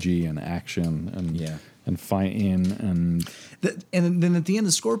energy and action and fighting and then at the end,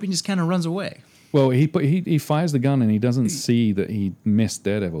 the Scorpion just kind of runs away. Well, he fires the gun and he doesn't see that he missed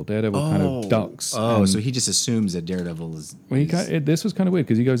Daredevil. Daredevil kind of ducks. So he just assumes that Daredevil is. Well, this was kind of weird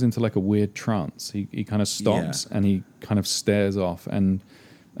because he goes into like a weird trance. He kind of stops and he kind of stares off, and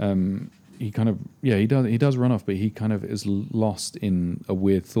he kind of he does run off, but he kind of is lost in a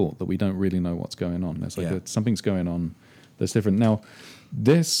weird thought that we don't really know what's going on. There's like something's going on that's different now.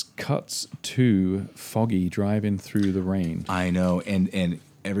 This cuts to Foggy driving through the rain. I know, and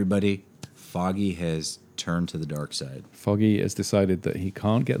everybody. Foggy has turned to the dark side. Foggy has decided that he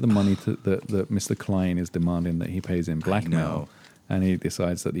can't get the money that Mr. Klein is demanding that he pays in blackmail. And he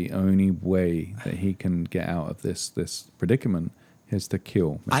decides that the only way that he can get out of this predicament is to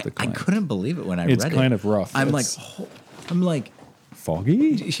kill Mr. Klein. I couldn't believe it when I read it. It's kind of rough. I'm like,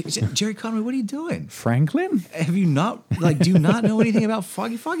 Foggy? Jerry Conway, what are you doing? Franklin? Have you not, do you not know anything about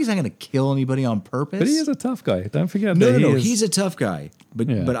Foggy? Foggy's not going to kill anybody on purpose. But he is a tough guy. Don't forget that. No, he's a tough guy.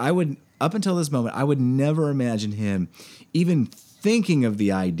 But I would, up until this moment, I would never imagine him even thinking of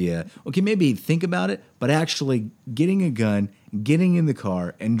the idea. Okay, maybe think about it, but actually getting a gun, getting in the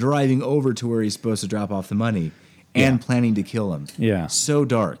car, and driving over to where he's supposed to drop off the money. And planning to kill him. Yeah. So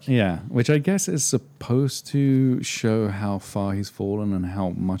dark. Yeah, which I guess is supposed to show how far he's fallen and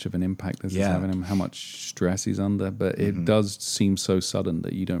how much of an impact this is having him, how much stress he's under. But it does seem so sudden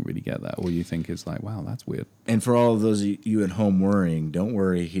that you don't really get that. All you think is like, wow, that's weird. And for all of those of you at home worrying, don't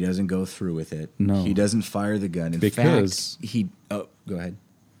worry. He doesn't go through with it. No. He doesn't fire the gun. In fact, he... Oh, go ahead.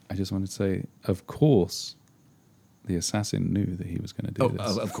 I just wanted to say, of course... The assassin knew that he was going to do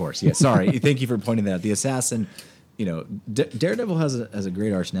this. Of course, yeah. Sorry. Thank you for pointing that out. The assassin... Daredevil has a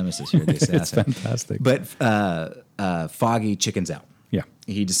great arch nemesis here, the assassin. It's fantastic. But Foggy chickens out. Yeah.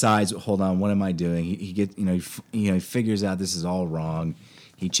 He decides, hold on, what am I doing? He figures out this is all wrong.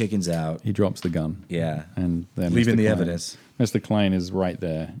 He chickens out. He drops the gun. Yeah. And then leaving the evidence. Mr. Klein is right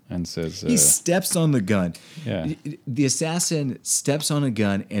there and says, He steps on the gun. Yeah. The assassin steps on a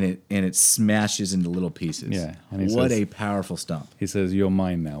gun and it smashes into little pieces. Yeah, and he what says- a powerful stomp. he says, "You're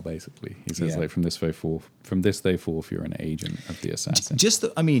mine now." Basically, he says, Yeah. like from this day forth, you're an agent of the assassin.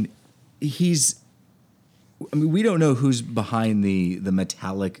 We don't know who's behind the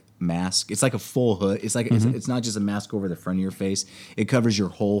metallic mask. It's like a full hood. It's like it's not just a mask over the front of your face. It covers your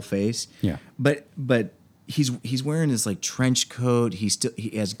whole face. Yeah. But he's wearing this like trench coat. He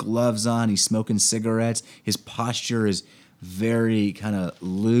has gloves on. He's smoking cigarettes. His posture is very kind of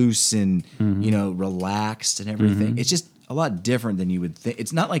loose and relaxed and everything. It's just a lot different than you would think.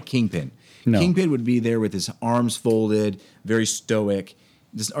 It's not like Kingpin. No. Kingpin would be there with his arms folded, very stoic.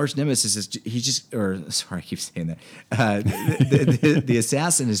 This arch nemesis is I keep saying that. The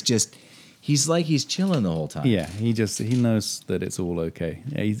assassin is just he's chilling the whole time. Yeah, he knows that it's all okay.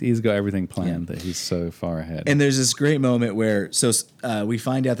 Yeah, he's got everything planned that he's so far ahead. And there's this great moment where we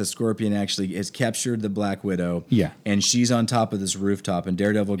find out the Scorpion actually has captured the Black Widow. Yeah. And she's on top of this rooftop, and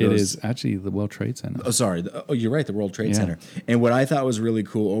Daredevil goes. It is actually the World Trade Center. Oh, sorry. You're right. The World Trade Yeah. Center. And what I thought was really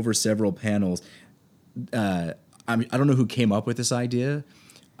cool over several panels. I don't know who came up with this idea.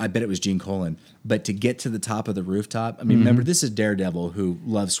 I bet it was Gene Colan. But to get to the top of the rooftop, remember, this is Daredevil who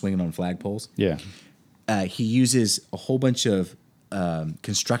loves swinging on flagpoles. Yeah. He uses a whole bunch of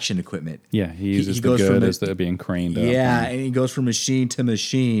construction equipment. Yeah, he uses the goes from girders that are being craned up. Yeah, and he goes from machine to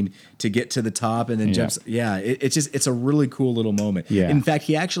machine to get to the top and then jumps. Yeah, it's a really cool little moment. Yeah. In fact,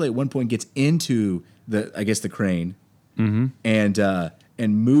 he actually at one point gets into the crane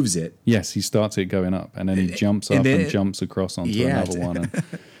and moves it. Yes, he starts it going up, and then he jumps up and jumps across onto another one.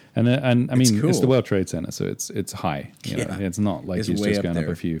 And I mean, cool. it's the World Trade Center, so it's high. You know? It's not like It's he's way just up going up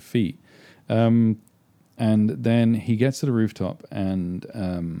there. a few feet. And then he gets to the rooftop,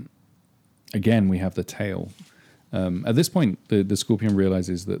 and again we have the tail. At this point, the Scorpion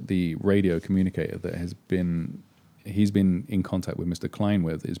realizes that the radio communicator that he's been in contact with Mr. Klein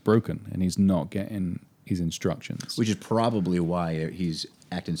with is broken, and he's not getting his instructions. Which is probably why he's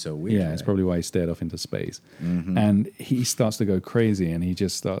acting so weird. Yeah, it's probably why he stared off into space. And he starts to go crazy, and he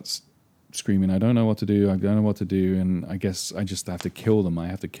just starts screaming, "I don't know what to do. I don't know what to do. And I guess I just have to kill them. I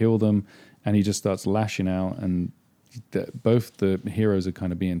have to kill them." And he just starts lashing out, and both the heroes are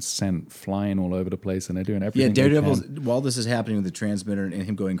kind of being sent flying all over the place, and they're doing everything. Yeah, they Daredevil, can. while this is happening with the transmitter and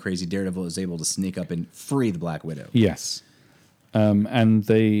him going crazy, Daredevil is able to sneak up and free the Black Widow. Yes. And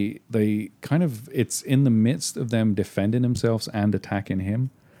they kind of, it's in the midst of them defending themselves and attacking him.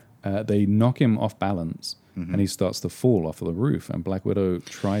 They knock him off balance, and he starts to fall off of the roof, and Black Widow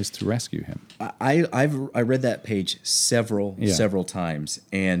tries to rescue him. I read that page several times,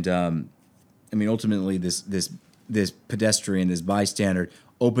 and ultimately this pedestrian, this bystander,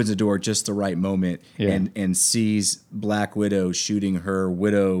 opens the door just the right moment, and sees Black Widow shooting her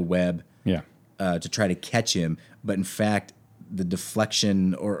widow web to try to catch him, but in fact the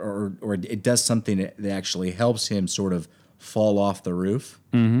deflection or it does something that actually helps him sort of fall off the roof.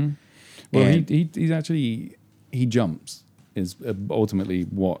 Mm-hmm. Well, he's actually he jumps is ultimately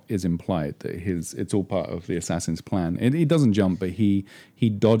what is implied, that it's all part of the assassin's plan. He doesn't jump, but he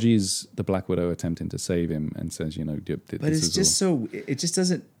dodges the Black Widow attempting to save him and says, but it's just it just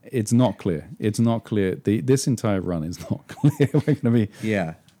doesn't. It's not clear. It's not clear. This entire run is not clear. We're going to be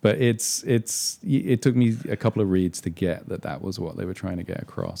But it took me a couple of reads to get that was what they were trying to get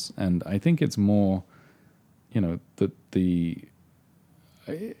across, and I think it's more, the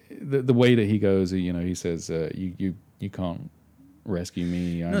way that he goes. He says, "You can't rescue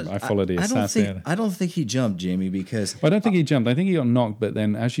me. I follow the assassin." I don't think he jumped, Jamie, because I don't think he jumped. I think he got knocked, but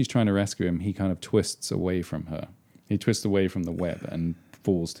then as she's trying to rescue him, he kind of twists away from her. He twists away from the web and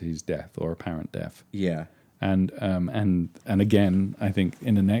falls to his death or apparent death. Yeah. And again, I think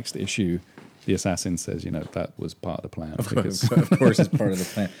in the next issue, the assassin says, that was part of the plan. Of course, it's part of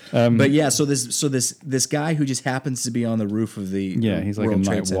the plan. But yeah, so this guy who just happens to be on the roof of the he's like World a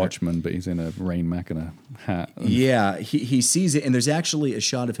Trade night Center. watchman, but he's in a Rain Mac and a hat. Yeah, he sees it, and there's actually a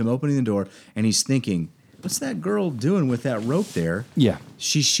shot of him opening the door, and he's thinking, "What's that girl doing with that rope there?" Yeah,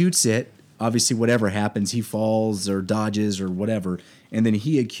 she shoots it. Obviously, whatever happens, he falls or dodges or whatever, and then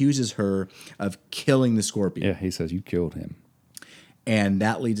he accuses her of killing the Scorpion. Yeah, he says, "You killed him." And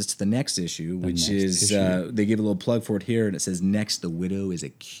that leads us to the next issue, which is they give a little plug for it here, and it says, "Next, the widow is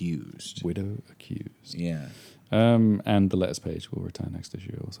accused." Widow accused. Yeah. And the letters page will return next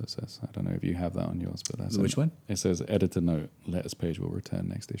issue. Also says, I don't know if you have that on yours, but that's which one? It says, editor note, letters page will return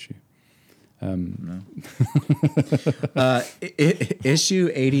next issue. No. Issue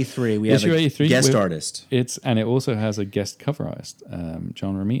 83. We have issue a 83 guest artist. And it also has a guest cover artist,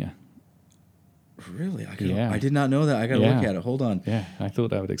 John Romita. Really? Yeah. I did not know that. I got to look at it. Hold on. Yeah, I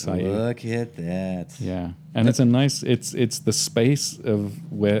thought that would excite you. Look at that. Yeah, and it's a nice. It's the space of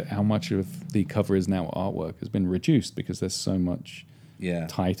how much of the cover is now artwork has been reduced because there's so much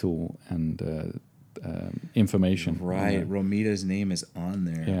title and information. Right, Romita's name is on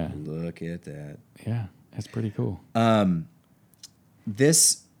there. Yeah, look at that. Yeah, it's pretty cool.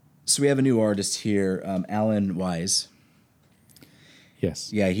 So we have a new artist here, Alan Wise.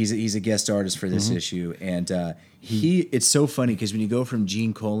 Yes. Yeah, he's a guest artist for this issue, and it's so funny because when you go from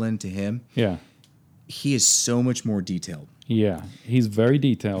Gene Colan to him, he is so much more detailed. Yeah, he's very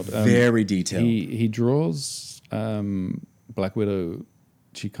detailed. Very detailed. He draws Black Widow.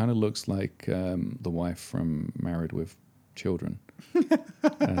 She kind of looks like the wife from Married with Children.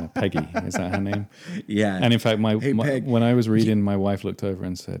 Peggy, is that her name? Yeah. And in fact, when I was reading, my wife looked over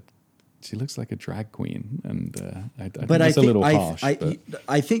and said, "She looks like a drag queen," and I think it's a little harsh.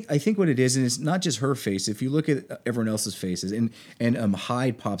 I think what it is, and it's not just her face. If you look at everyone else's faces, and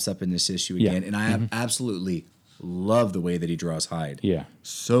Hyde pops up in this issue again, and I absolutely love the way that he draws Hyde. Yeah,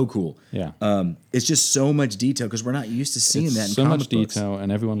 so cool. Yeah, it's just so much detail because we're not used to seeing that in so comic much books. detail,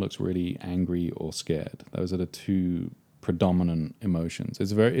 and everyone looks really angry or scared. Those are the two predominant emotions.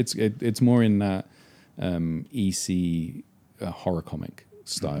 It's more in that EC horror comic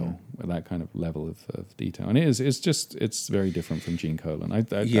style, with that kind of level of detail, and it's very different from Gene Colan.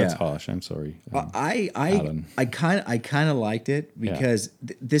 That's harsh. I'm sorry. I kind of liked it because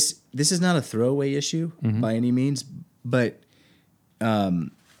this is not a throwaway issue by any means, but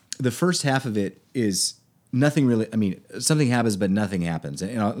the first half of it is nothing really. I mean, something happens, but nothing happens,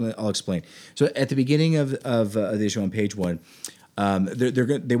 and I'll explain. So at the beginning of the issue on page 1.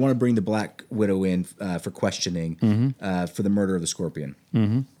 They want to bring the Black Widow in for questioning for the murder of the Scorpion.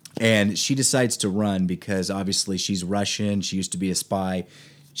 And she decides to run because obviously she's Russian. She used to be a spy.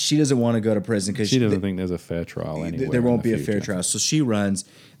 She doesn't want to go to prison because she doesn't think there's a fair trial anywhere. There won't be a fair trial. So she runs.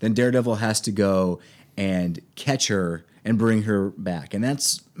 Then Daredevil has to go and catch her and bring her back. And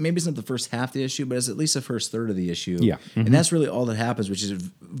that's, maybe it's not the first half of the issue, but it's at least the first third of the issue. Yeah. And that's really all that happens, which is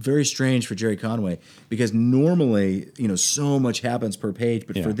very strange for Jerry Conway, because normally, so much happens per page,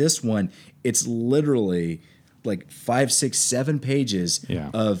 but for this one, it's literally like 5, 6, 7 pages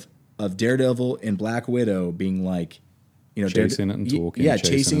of Daredevil and Black Widow being like, chasing it and talking. Yeah,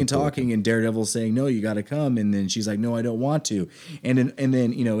 chasing and talking, and Daredevil saying, "No, you got to come," and then she's like, "No, I don't want to," and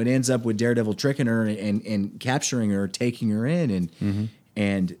then it ends up with Daredevil tricking her and capturing her, taking her in,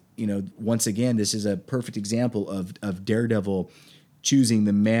 and once again, this is a perfect example of Daredevil choosing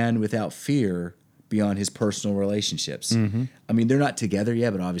the man without fear beyond his personal relationships. I mean, they're not together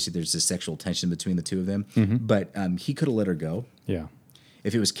yet, but obviously there's this sexual tension between the two of them. But he could have let her go. Yeah.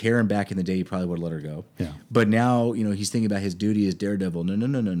 If it was Karen back in the day, he probably would have let her go. Yeah. But now, he's thinking about his duty as Daredevil.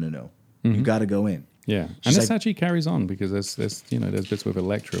 No. You got to go in. Yeah. And this actually carries on because there's bits with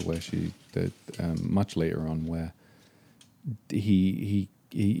Elektra where she did much later on where he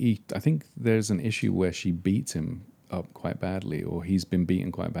I think there's an issue where she beats him up quite badly, or he's been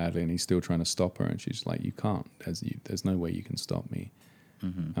beaten quite badly, and he's still trying to stop her, and she's like, "You can't. There's no way you can stop me."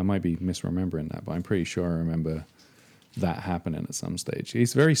 I might be misremembering that, but I'm pretty sure I remember that happening at some stage.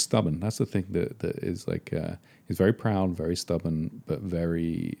 He's very stubborn. That's the thing that is like, he's very proud, very stubborn, but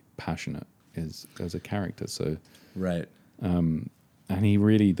very passionate as a character. So, right. And he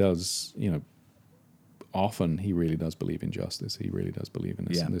really does, often he really does believe in justice. He really does believe in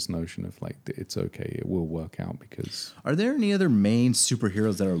this notion of like, it's okay, it will work out because. Are there any other main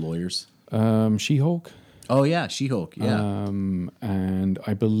superheroes that are lawyers? She-Hulk. Oh yeah, She-Hulk. Yeah. And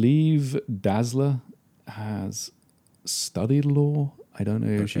I believe Dazzler has studied law. I don't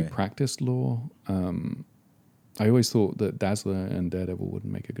know if she practiced law. I always thought that Dazzler and Daredevil would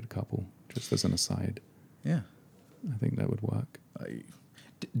make a good couple, just as an aside. Yeah. I think that would work.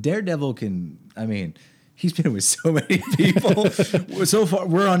 Daredevil he's been with so many people. So far,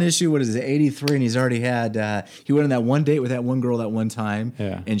 we're on issue, 83, and he's already had, he went on that one date with that one girl that one time.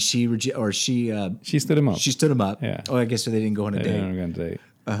 Yeah. And she stood him up. She stood him up. Yeah. Oh, I guess so they didn't go on a date. They didn't go on a date.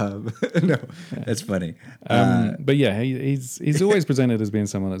 No, that's funny. But yeah, he's always presented as being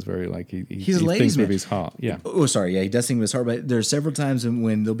someone that's very like he thinks with his heart. Yeah. Oh, sorry. Yeah, he does think with his heart. But there are several times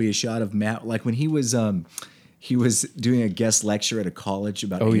when there'll be a shot of Matt, like when he was he was doing a guest lecture at a college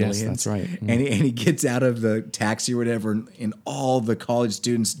about Oh, aliens. yes, that's right. And he gets out of the taxi or whatever, and all the college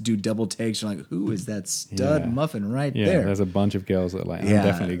students do double takes. You're like, who is that stud Yeah. muffin right Yeah, there? there's a bunch of girls that are like, I'm Yeah.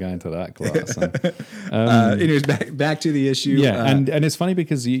 definitely going to that class. And, Anyways, back to the issue. yeah, and it's funny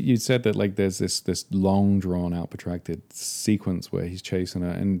because you said that like there's this long drawn out protracted sequence where he's chasing her,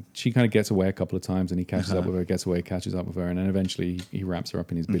 and she kind of gets away a couple of times, and he catches up with her, gets away, catches up with her, and then eventually he wraps her up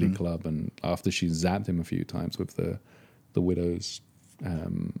in his billy club, and after she's zapped him a few times with the widow's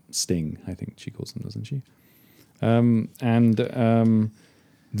sting, I think she calls them, doesn't she?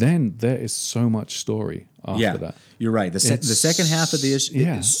 Then there is so much story after that. You're right. The second half of the issue,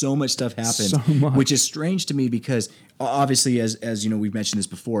 yeah. so much stuff happens, So much. which is strange to me because obviously, as you know, we've mentioned this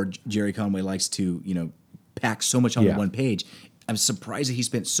before. Jerry Conway likes to pack so much onto Yeah. one page. I'm surprised that he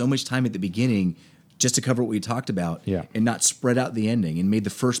spent so much time at the beginning just to cover what we talked about, Yeah. and not spread out the ending and made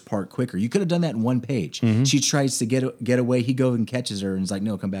the first part quicker. You could have done that in one page. Mm-hmm. She tries to get away. He goes and catches her and is like,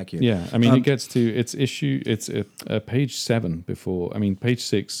 "No, come back here." Yeah, I mean, it gets to it's page 7 before. I mean, page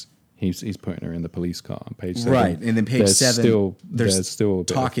 6. He's putting her in the police car. On page 7, Right, and then page there's 7, there's still a bit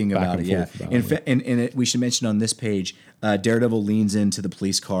talking of back about and it. Yeah, forth about in it. fact, and we should mention on this page, Daredevil leans into the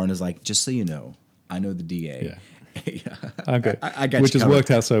police car and is like, "Just so you know, I know the DA." Yeah. Okay, I got which you has covered.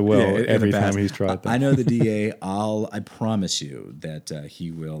 worked out so well Yeah, in every the time past. he's tried that. I know the DA. I promise you that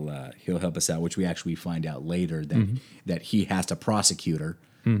he'll help us out. Which we actually find out later that Mm-hmm. that he has to prosecute her.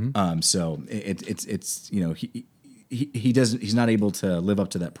 So it's he's not able to live up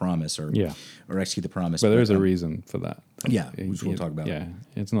to that promise or execute the promise. But there is a reason for that. Yeah, which we'll talk about. Yeah,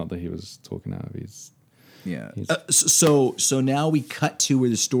 it's not that he was talking out of his. Yeah. So now we cut to where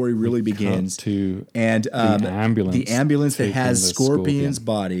the story really begins. to and the ambulance that taking has the Scorpion's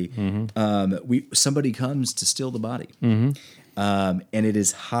Scorpion. body. Somebody comes to steal the body, and it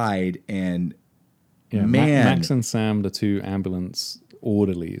is Hyde. And Yeah, man, Max and Sam, the two ambulance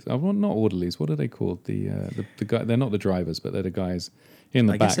orderlies. Oh, well, not orderlies. What are they called? The guy. They're not the drivers, but they're the guys in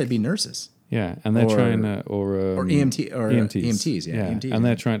the I back. guess that'd be nurses. Yeah, and they're trying to, or EMT or EMTs. EMTs, yeah, EMTs, and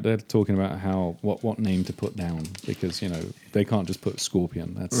they're talking about how what name to put down because they can't just put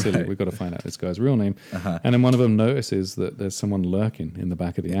Scorpion. That's silly. Right. We've got to find out this guy's real name. And then one of them notices that there's someone lurking in the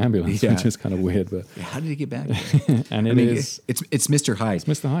back of the ambulance, Yeah. which is kind of weird. But Yeah, how did he get back there? and it's Mr. Hyde.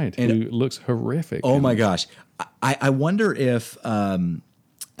 Mr. Hyde, And- who looks horrific. Oh in my this. gosh, I wonder if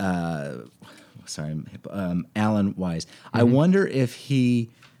Alan Wise. I wonder if he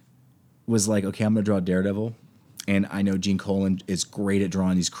was like, okay, I'm going to draw Daredevil, and I know Gene Colan is great at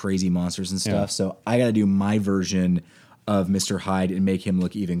drawing these crazy monsters and stuff, Yeah. so I got to do my version of Mr. Hyde and make him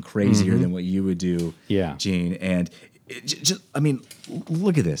look even crazier than what you would do, Yeah. Gene. And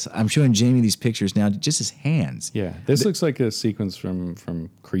look at this. I'm showing Jamie these pictures now. Just his hands. Yeah, this looks like a sequence from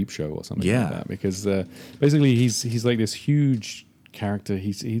Creep Show or something Yeah. like that. Because basically he's like this huge character.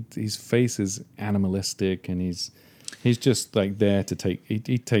 His face is animalistic, and he's just like there to take. He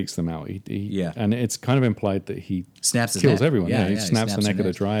takes them out. Yeah. and it's kind of implied that he Snaps his kills neck. everyone. Yeah, Yeah, he yeah, he snaps the snaps neck their of the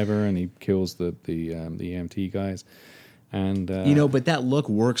necks. driver, and he kills the EMT guys. And But that look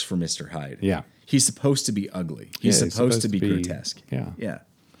works for Mr. Hyde. Yeah. He's supposed to be ugly. He's Yeah, supposed to be grotesque. Yeah. Yeah.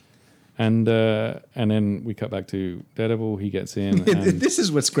 And then we cut back to Daredevil. He gets in. And This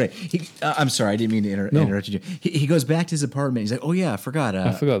is what's great. I'm sorry, I didn't mean to interrupt you. He goes back to his apartment. He's like, "Oh yeah, I forgot.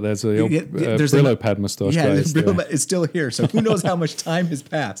 I forgot there's the old there's Brillo pad mustache Yeah, guy. this Brillo is still here. So who knows how much time has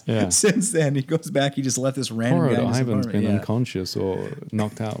passed Yeah. since then? He goes back. He just left this random Poor guy in old his Ivan's apartment. been Yeah. unconscious or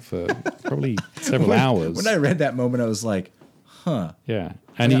knocked out for probably several hours. When I read that moment, I was like, Yeah,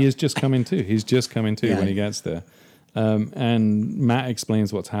 and he is just coming to. He's just coming to Yeah. when he gets there. And Matt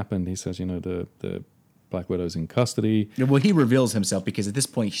explains what's happened. He says, the Black Widow's in custody. well, he reveals himself because at this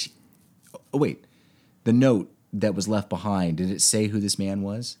point, wait, the note that was left behind, did it say who this man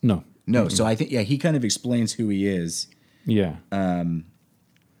was? No. No. So I think, he kind of explains who he is. Yeah.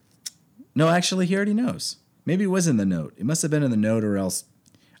 No, actually, he already knows. Maybe it was in the note. It must have been in the note, or else,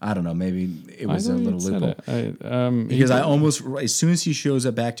 I don't know. Maybe it was a I thought little he said loophole. it. Because I almost, as soon as he shows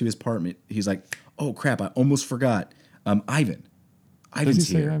up back to his apartment, he's like, "Oh crap! I almost forgot." Ivan. Does Ivan's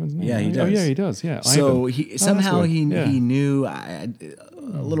he say here. Ivan's name? Yeah, he Oh, does. yeah, he does. Yeah. So Ivan. he Oh, somehow that's weird. he Yeah. knew a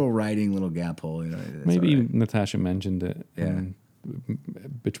little writing, little gap hole. That's Maybe all right. Natasha mentioned it. Yeah.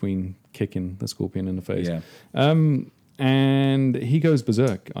 Between kicking the Scorpion in the face. Yeah. And he goes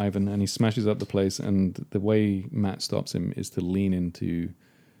berserk, Ivan, and he smashes up the place. And the way Matt stops him is to lean into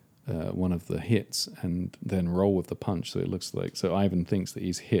one of the hits and then roll with the punch. So it looks like, so Ivan thinks that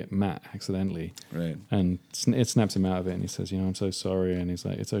he's hit Matt accidentally. Right. And it snaps him out of it. And he says, I'm so sorry. And he's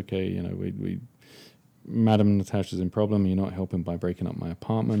like, it's okay. Madam Natasha's in problem. You're not helping by breaking up my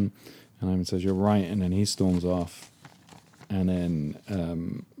apartment. And Ivan says, you're right. And then he storms off. And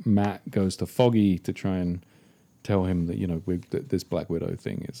then Matt goes to Foggy to try and tell him that, that this Black Widow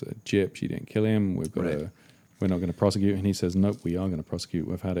thing is a gyp. She didn't kill him. We're not going to prosecute. And he says, nope, we are going to prosecute.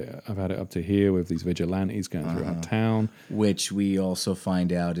 I've had it up to here with these vigilantes going throughout town. Which we also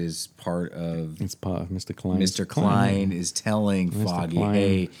find out is part of... It's part of Mr. Klein. Mr. Klein is telling Foggy, Klein.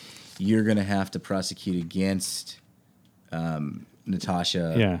 hey, you're going to have to prosecute against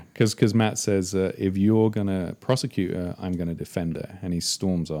Natasha. Yeah, because Matt says, if you're going to prosecute her, I'm going to defend her. And he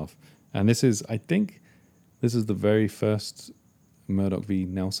storms off. And I think this is the very first Murdoch v.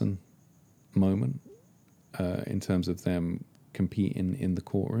 Nelson moment in terms of them competing in the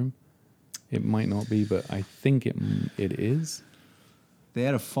courtroom. It might not be, but I think it is. They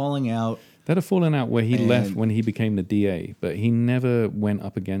had a falling out. They had a falling out where he left when he became the DA, but he never went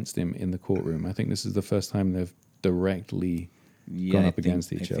up against him in the courtroom. I think this is the first time they've directly gone up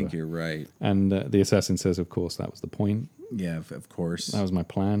against each other. I think you're right. And the assassin says, of course, that was the point. Yeah, of course. That was my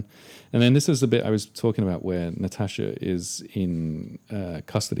plan. And then this is the bit I was talking about where Natasha is in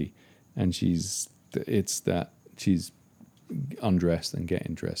custody, and she's undressed and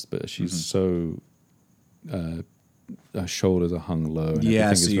getting dressed, but she's so her shoulders are hung low. And yeah,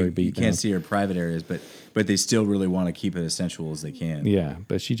 everything so is very beat you down. can't see her private areas, but they still really want to keep it as sensual as they can. Yeah,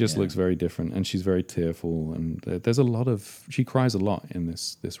 but she just looks very different, and she's very tearful, and there's a lot of... She cries a lot in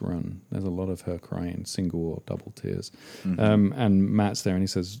this run. There's a lot of her crying, single or double tears. And Matt's there, and he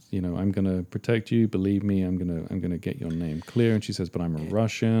says, I'm going to protect you. Believe me, I'm going to get your name clear. And she says, but I'm a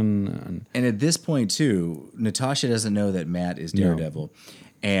Russian. And at this point, too, Natasha doesn't know that Matt is Daredevil. No.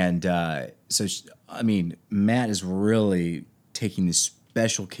 And Matt is really taking this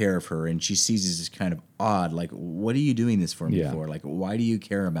special care of her, and she sees this as kind of odd. Like, what are you doing this for me for? Like, why do you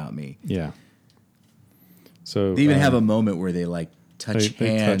care about me? Yeah. So they even have a moment where they touch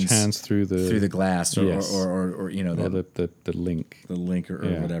hands through the glass, or the link,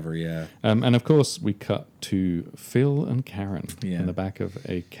 or whatever. Yeah. And of course, we cut to Phil and Karen in the back of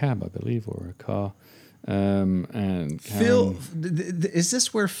a cab, I believe, or a car. And Karen, Phil, is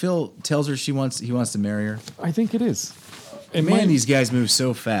this where Phil tells her he wants to marry her? I think it is. These guys move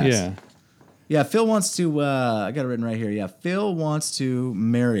so fast. Yeah. Yeah, Phil wants to, I got it written right here. Yeah, Phil wants to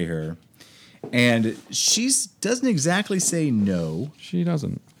marry her. And she doesn't exactly say no. She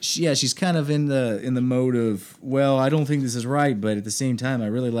doesn't. She's kind of in the mode of, well, I don't think this is right, but at the same time, I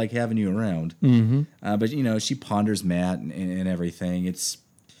really like having you around. Mm-hmm. But, she ponders Matt and everything.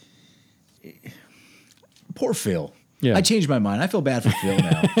 Poor Phil. Yeah. I changed my mind. I feel bad for Phil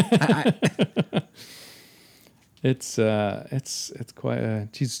now. It's quite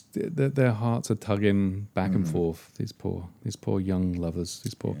their hearts are tugging back and forth. These poor young lovers,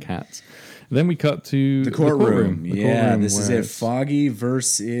 these poor cats. And then we cut to the courtroom. The courtroom This is it. Foggy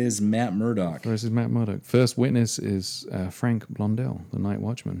versus Matt Murdock. First witness is Frank Blondell, the night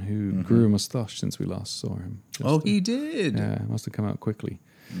watchman, who grew a mustache since we last saw him. He did. Yeah, must have come out quickly.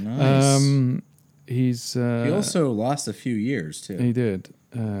 Nice. He also lost a few years too. He did.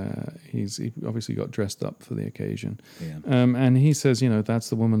 He obviously got dressed up for the occasion. Yeah. And he says, that's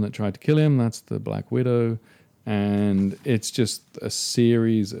the woman that tried to kill him. That's the Black Widow. And it's just a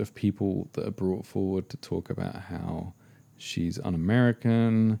series of people that are brought forward to talk about how she's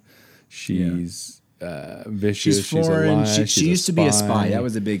un-American. She's vicious. She's foreign. She's a liar. She used to be a spy. That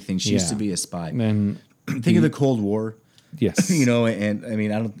was the big thing. She used to be a spy. And then think of the Cold War. Yes, and I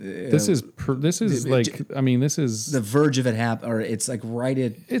don't. This is the verge of it happen, or it's like right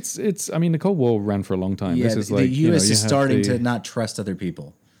at. It's. I mean, the Cold War ran for a long time. Yeah, this is the like U.S. is starting to not trust other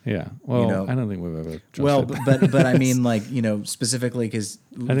people. Yeah, well, I don't think we've ever trusted. Well, but I mean, specifically because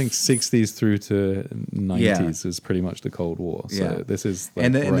I think 60s through to 90s is pretty much the Cold War. So this is right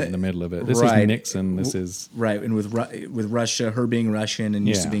in the middle of it. This is Nixon. This is right, and with Russia, her being Russian and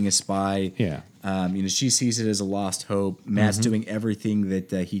used to being a spy. Yeah, she sees it as a lost hope. Matt's doing everything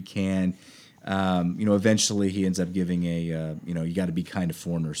that he can. Eventually he ends up giving a, you got to be kind of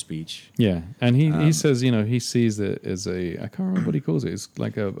foreigner speech. Yeah. And he says, he sees it as I can't remember what he calls it. It's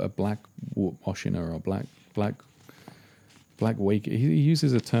like a black washing or a black wake. He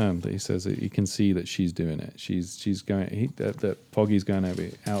uses a term that he says that you can see that she's doing it. She's going, that Foggy's going out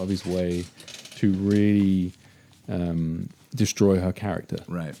of his way to really destroy her character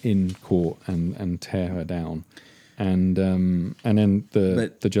right. in court and tear her down. And then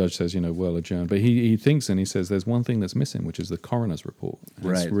But- the judge says, well, adjourn. But he thinks and he says there's one thing that's missing, which is the coroner's report. And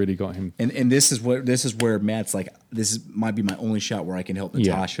It's Right. really got him. And this is where Matt's like, might be my only shot where I can help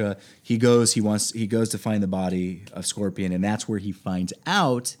Natasha. He goes to find the body of Scorpion, and that's where he finds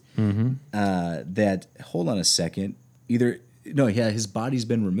out that, hold on a second, his body's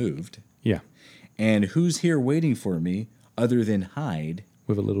been removed, Yeah. and who's here waiting for me other than Hyde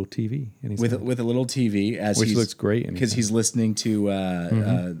With a little TV. In his with hand. a little TV Which looks great in his because he's listening to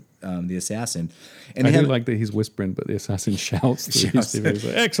the assassin, and I they do have- like that he's whispering, but the assassin shouts through his Shouts. TV. He's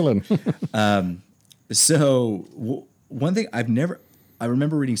like, excellent. So one thing I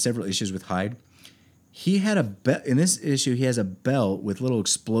remember reading several issues with Hyde. He had in this issue, he has a belt with little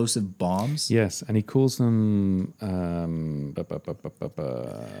explosive bombs. Yes, and he calls them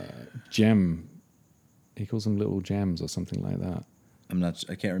gem. He calls them little gems or something like that.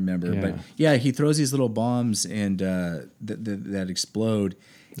 I can't remember, Yeah. but yeah, he throws these little bombs and that explode.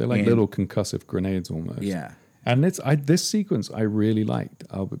 They're like And- little concussive grenades almost. Yeah. And this sequence I really liked.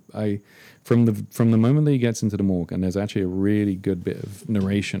 From the moment that he gets into the morgue, and there's actually a really good bit of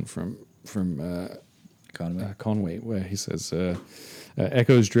narration from Conway. Conway, where he says,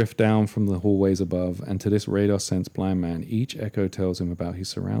 echoes drift down from the hallways above, and to this radar-sensed blind man, each echo tells him about his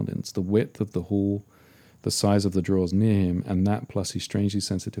surroundings, the width of the hall, the size of the drawers near him, and that plus his strangely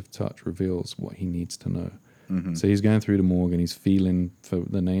sensitive touch reveals what he needs to know. So he's going through the morgue and he's feeling for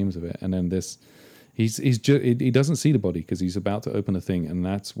the names of it, and then he doesn't see the body because he's about to open a thing, and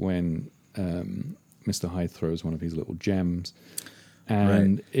that's when Mr. Hyde throws one of his little gems,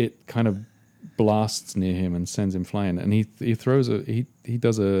 and it kind of blasts near him and sends him flying. And he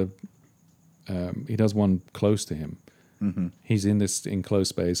does one close to him. He's in this enclosed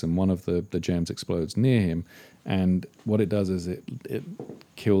space, and one of the gems explodes near him. And what it does is it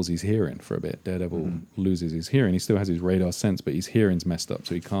kills his hearing for a bit. Daredevil loses his hearing. He still has his radar sense, but his hearing's messed up,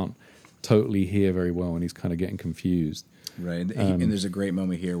 so he can't totally hear very well, and he's kind of getting confused. Right, and there's a great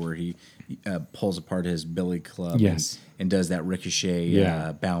moment here where he pulls apart his billy club, Yes. and does that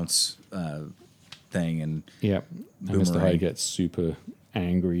ricochet bounce thing, and Yeah, and Mr. Boomerang. Hyde gets super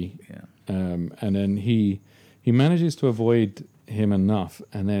angry. Yeah. And then he manages to avoid him enough,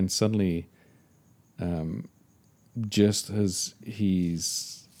 and then suddenly, just as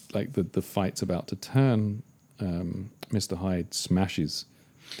he's like the fight's about to turn, Mr. Hyde smashes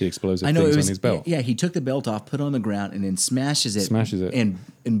the explosive things on his belt. Yeah, he took the belt off, put it on the ground, and then smashes it,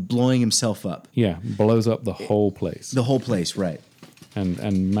 and blowing himself up, Yeah, blows up the whole place. the whole place. Right,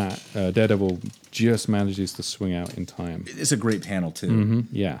 And Matt, Daredevil, just manages to swing out in time. it's a great panel too.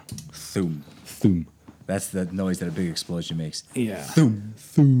 Yeah, Thoom. Thoom. That's the noise that a big explosion makes. Yeah. Thoom.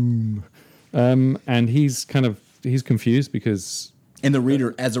 Thoom. And he's confused because And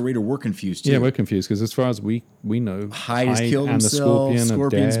as a reader, we're confused too. yeah, we're confused because as far as we know, Hyde has killed and himself. the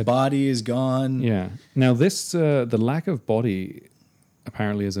Scorpion's are dead. body is gone. Yeah. Now this the lack of body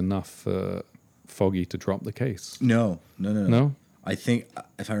apparently is enough for Foggy to drop the case. No. No? I think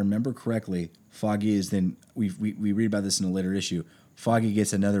if I remember correctly, Foggy is then we read about this in a later issue. Foggy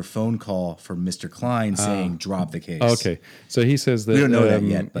gets another phone call from Mr. Klein saying drop the case. Okay, so he says that We don't know that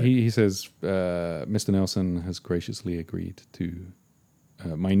yet, but- he says Mr. Nelson has graciously agreed to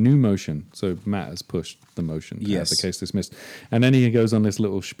my new motion. So Matt has pushed the motion to have Yes. the case dismissed, and then he goes on this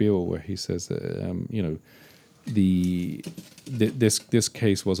little spiel where he says that this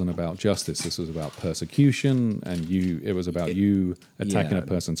case wasn't about justice. This was about persecution, and it was about you attacking yeah. a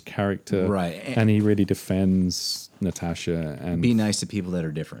person's character, Right. And he really defends Natasha and Be nice to people that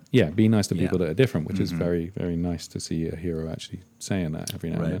are different. yeah, be nice to people Yeah. that are different, which is very, very nice to see a hero actually saying that every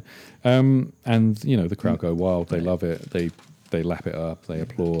now Right. and then. And the crowd go wild; they love it. They lap it up. They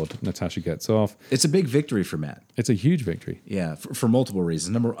applaud. Natasha gets off. It's a big victory for Matt. It's a huge victory. Yeah, for multiple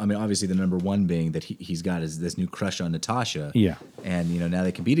reasons. Obviously the number one being that he's got this new crush on Natasha. Yeah. And now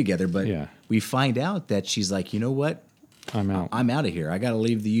they can be together. But Yeah. we find out that she's like, you know what? I'm out. I'm out of here. I got to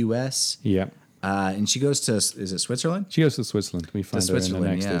leave the U.S. Yeah. And she goes to, is it Switzerland? She goes to Switzerland. We find her in the Switzerland,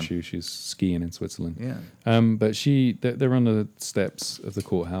 next yeah. issue. She's skiing in Switzerland. Yeah. But they're on the steps of the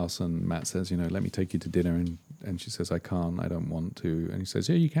courthouse, and Matt says, let me take you to dinner, and she says, I can't, I don't want to. And he says,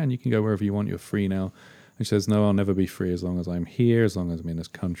 yeah, you can go wherever you want. You're free now. And she says, no, I'll never be free as long as I'm here, as long as I'm in this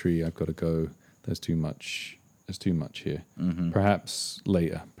country. I've got to go. There's too much here. Mm-hmm. Perhaps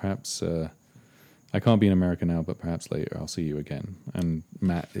later. Perhaps I can't be in America now, but perhaps later I'll see you again. And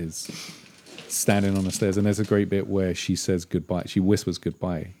Matt is standing on the stairs, and there's a great bit where she says goodbye. She whispers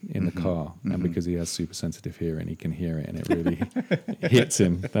goodbye in the car, and because he has super sensitive hearing, he can hear it, and it really hits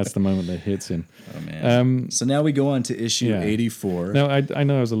him. That's the moment that hits him. Oh man! So now we go on to issue Yeah. 84. No, I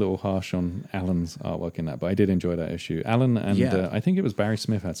know I was a little harsh on Alan's artwork in that, but I did enjoy that issue. Alan and Yeah. I think it was Barry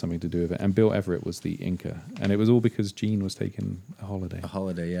Smith had something to do with it, and Bill Everett was the inker, and it was all because Gene was taking a holiday. A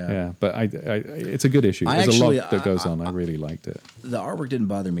holiday, yeah. Yeah, but it's a good issue. I There's actually- a lot that goes on. I really liked it. The artwork didn't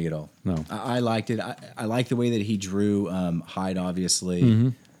bother me at all. No. I liked it. I liked the way that he drew Hyde.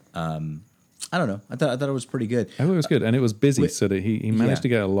 Obviously, I don't know. I thought it was pretty good. I thought it was good, and it was busy, so that he managed Yeah. to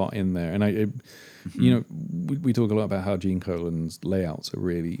get a lot in there. And you know, we talk a lot about how Gene Colan's layouts are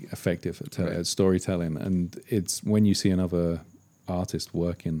really effective at storytelling, and it's when you see another artist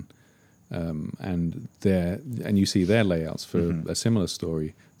working, and you see their layouts for a similar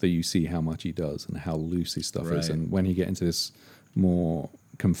story, that you see how much he does and how loose his stuff is. Right. And when you get into this more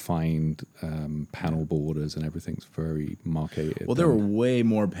confined panel borders and everything's very marketed. Well, there were way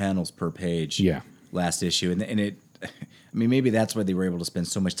more panels per page. Yeah. Last issue, and it. I mean, maybe that's why they were able to spend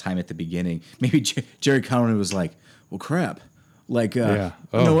so much time at the beginning. Maybe Jerry Conway was like, "Well, crap." Like, Yeah.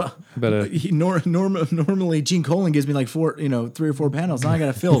 you know Oh, what? better- Normally Gene Colan gives me like 3 or 4 panels. Now I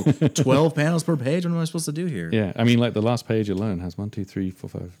got to fill 12 panels per page. What am I supposed to do here? Yeah, I mean, like the last page alone has 1, 2, 3, 4,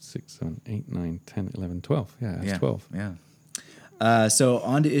 5, 6, 7, 8, 9, 10, 11, 12. Yeah, it's 12. Yeah. So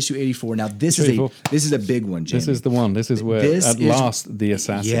on to issue 84. Now this 84. is a big one, Jamie. This is the one. This is where This at is- last the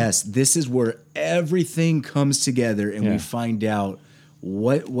assassin. Yes, this is where everything comes together, and Yeah. we find out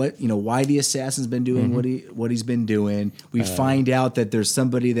what why the assassin's been doing what he's been doing. We find out that there's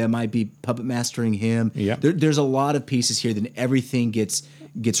somebody that might be puppet mastering him. Yeah. There's a lot of pieces here. Then everything gets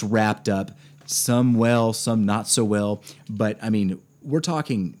wrapped up. Some well, some not so well. But I mean, we're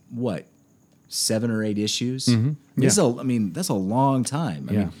talking what 7 or 8 issues. This is that's a long time.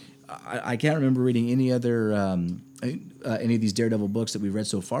 I Yeah. mean, I can't remember reading any other any of these Daredevil books that we've read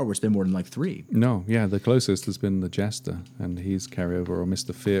so far where it's been more than like 3. No, yeah, the closest has been the Jester, and he's carryover, or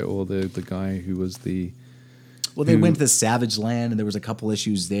Mr. Fear, or the guy who was the... Well, they went to the Savage Land, and there was a couple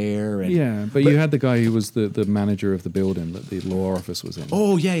issues there. And, Yeah, but you had the guy who was the manager of the building that the law office was in.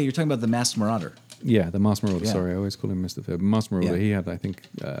 Oh yeah, you're talking about the Masked Marauder. Yeah, the Masked Marauder. Yeah. Sorry, I always call him Mr. Fear. Masked Marauder, Yeah. he had, I think,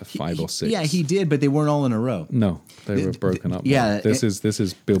 5 or 6. Yeah, he did, but they weren't all in a row. No, they were broken up. yeah, This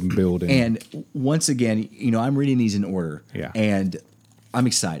is building. And once again, I'm reading these in order. Yeah. And I'm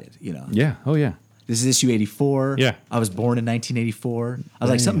excited. Yeah, oh yeah. This is issue 84. Yeah. I was born in 1984. I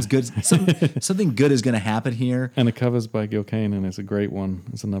was like, something's good. Something good is going to happen here. And the cover's by Gil Kane, and it's a great one.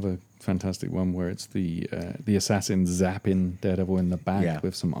 It's another fantastic one where it's the assassin zapping Daredevil in the back Yeah.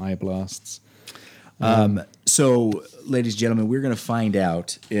 with some eye blasts. So, ladies and gentlemen, we're going to find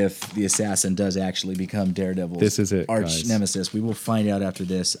out if the assassin does actually become Daredevil's This is it, arch guys. nemesis. We will find out after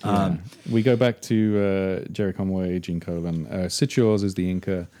this. We go back to Jerry Conway, Gene Colan. Sid Shores is the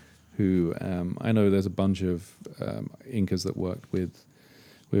inker who I know there's a bunch of inkers that worked with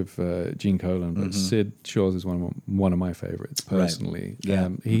Gene Colan, but Sid Shores is one of my favorites personally. Right. Yeah.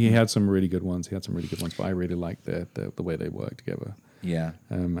 He had some really good ones. But I really liked the way they worked together. Yeah.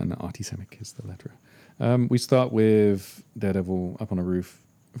 And Artie Semick is the letterer. We start with Daredevil up on a roof,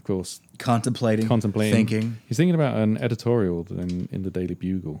 of course, Contemplating. thinking. He's thinking about an editorial in the Daily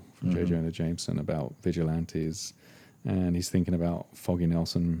Bugle from J. Jonah Jameson about vigilantes, and he's thinking about Foggy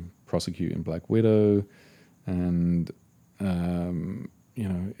Nelson prosecuting Black Widow, and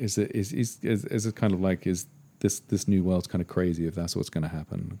is it kind of like is this new world's kind of crazy if that's what's going to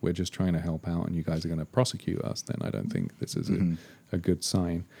happen? We're just trying to help out, and you guys are going to prosecute us. Then I don't think this is a good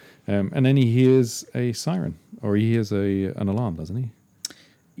sign. And then he hears a siren, or he hears an alarm, doesn't he?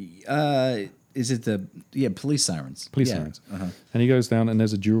 Is it police sirens? Police Yeah. sirens. And he goes down, and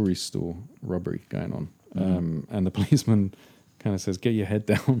there's a jewelry store robbery going on. And the policeman kind of says, "Get your head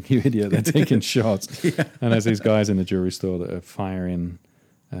down, you idiot. They're taking shots." And there's these guys in the jewelry store that are firing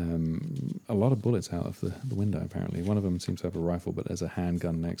a lot of bullets out of the window, apparently. One of them seems to have a rifle, but there's a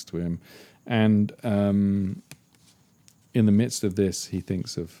handgun next to him. And in the midst of this, he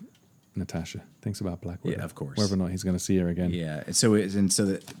thinks of Natasha, thinks about Black Widow. Yeah, of course. Whether or not he's going to see her again. Yeah, and so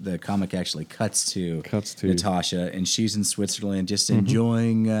the comic actually cuts to Natasha, and she's in Switzerland just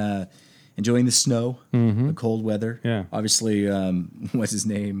enjoying the snow, the cold weather. Yeah. Obviously, what's his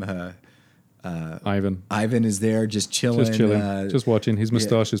name? Ivan. Ivan is there, just chilling. Just watching. His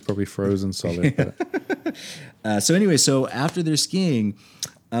mustache is probably frozen solid. But So anyway, after they're skiing,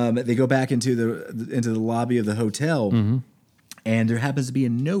 they go back into the lobby of the hotel, and there happens to be a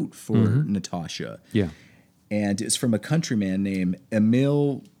note for Natasha. yeah. And it's from a countryman named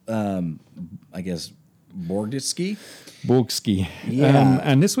Emil, I guess, Borgsky. Borgsky. Yeah.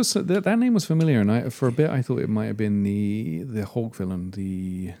 And this was that name was familiar, and for a bit I thought it might have been the Hulk villain,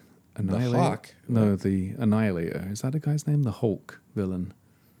 the Annihilator. Hawk? No, the Annihilator. Is that the guy's name? The Hulk villain.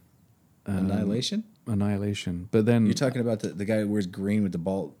 Annihilation? Annihilation. But then You're talking about the guy who wears green with the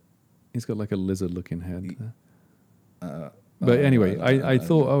ball. he's got like a lizard-looking head. But anyway, I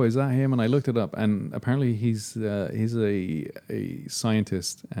thought, oh, is that him? And I looked it up, and apparently he's a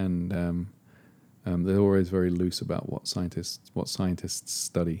scientist, and they're always very loose about what scientists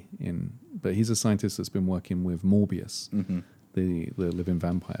study in. But he's a scientist that's been working with Morbius, the living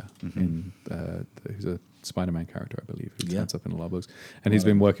vampire, who's a Spider-Man character, I believe, who turns up in a lot of books, and he's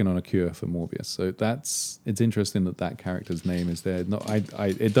been working on a cure for Morbius. So it's interesting that character's name is there.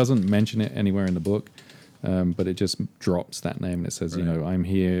 It doesn't mention it anywhere in the book. But it just drops that name and it says, I'm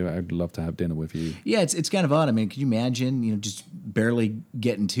here. I'd love to have dinner with you. Yeah, it's kind of odd. I mean, can you imagine, just barely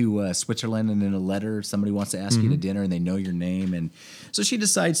getting to Switzerland and in a letter somebody wants to ask you to dinner and they know your name, and so she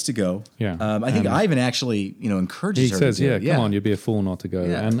decides to go. Yeah, I think Ivan actually, encourages her. He says, to do it. come on, you'd be a fool not to go.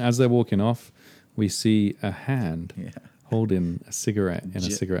 Yeah. And as they're walking off, we see a hand holding a cigarette in a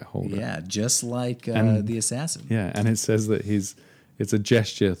cigarette holder. Yeah, just like the assassin. Yeah, and it says that it's a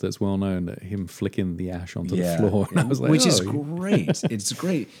gesture that's well known, that him flicking the ash onto the floor. And I was like, which is great. It's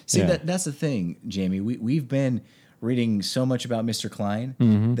great. See, Yeah. that's the thing, Jamie. We've been reading so much about Mr. Klein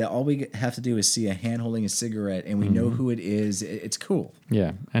that all we have to do is see a hand holding a cigarette and we know who it is. It's cool.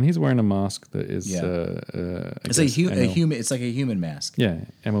 Yeah, and he's wearing a mask that is It's a human. It's like a human mask. Yeah,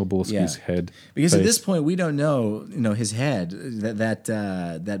 Emil Borsky's head. Because at face. this point we don't know, his head,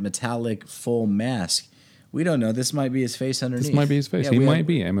 that metallic full mask. We don't know. This might be his face underneath. This might be his face. He might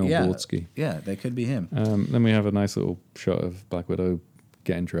be Emil Borsky. Yeah, that could be him. Then we have a nice little shot of Black Widow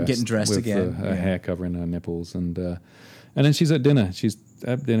getting dressed with again. her hair covering her nipples, and then she's at dinner. She's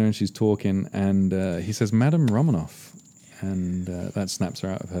at dinner and she's talking, and he says, "Madame Romanoff," and that snaps her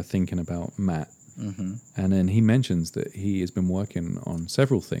out of her thinking about Matt. And then he mentions that he has been working on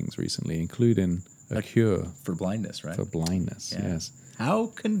several things recently, including a cure For blindness, right? for blindness. Yeah. Yes. How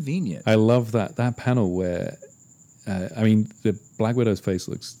convenient. I love that panel where, the Black Widow's face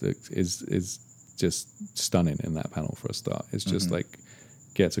is just stunning in that panel for a start. It's just like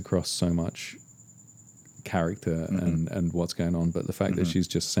gets across so much character and what's going on, but the fact that she's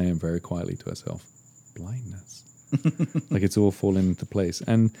just saying very quietly to herself, blindness. Like it's all falling into place.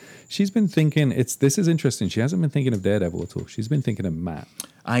 And she's been thinking, this is interesting. She hasn't been thinking of Daredevil at all. She's been thinking of Matt.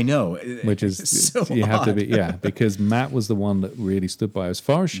 I know. Which is so you have to odd. be because Matt was the one that really stood by. As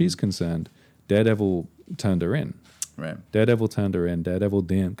far as she's concerned, Daredevil turned her in. Right. Daredevil turned her in. Daredevil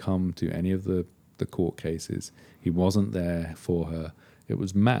didn't come to any of the court cases. He wasn't there for her. It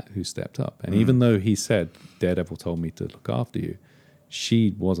was Matt who stepped up. And even though he said, Daredevil told me to look after you,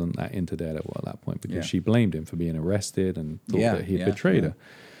 she wasn't that into Daredevil at that point because she blamed him for being arrested and thought that he had betrayed her.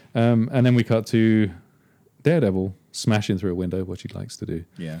 And then we cut to Daredevil smashing through a window, what she likes to do.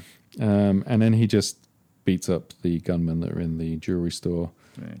 Yeah. And then he just beats up the gunmen that are in the jewelry store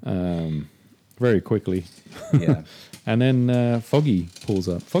very quickly. Yeah. And then Foggy pulls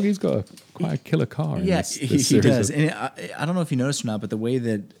up. Foggy's got quite a killer car. In this he series does. of- And I don't know if you noticed or not, but the way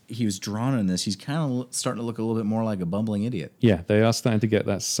that he was drawn in this, he's kind of starting to look a little bit more like a bumbling idiot. Yeah, they are starting to get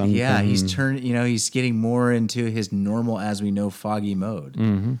that sunken. Yeah, he's he's getting more into his normal, as we know, Foggy mode.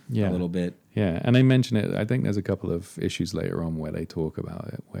 Yeah. A little bit. Yeah, and they mention it. I think there's a couple of issues later on where they talk about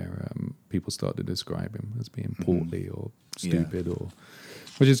it, where people start to describe him as being portly or stupid, or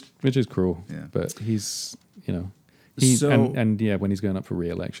which is cruel. Yeah. But he's So- and when he's going up for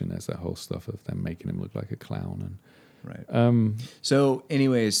re-election, there's that whole stuff of them making him look like a clown Right. So,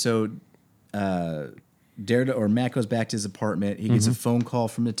 anyways, Daredevil or Matt goes back to his apartment. He gets a phone call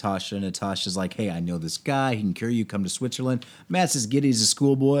from Natasha. Natasha's like, "Hey, I know this guy. He can cure you. Come to Switzerland." Matt's as giddy as a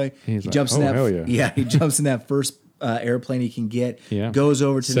schoolboy. He's He like, jumps in "Oh, that. hell yeah." He jumps in that first airplane he can get. Yeah. Goes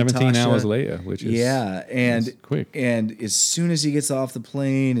over to 17 Natasha. hours later, which is and quick. And as soon as he gets off the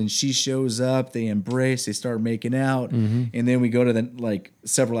plane and she shows up, they embrace. They start making out, and then we go to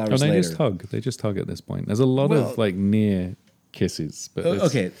several hours they later. just hug. They just hug at this point. There's a lot of near kisses, but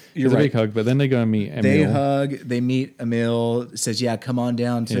okay, you're it's a right. big hug. But then they go and meet Emil. They hug. They meet Emil. Says, "Yeah, come on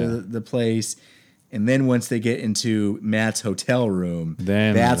down to the place." And then once they get into Matt's hotel room,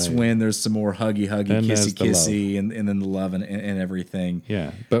 Then that's when there's some more huggy, Then there's kissy, the love. kissy, and then the love and everything.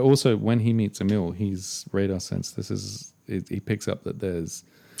 Yeah, but also when he meets Emil, he's radar sense. He picks up that there's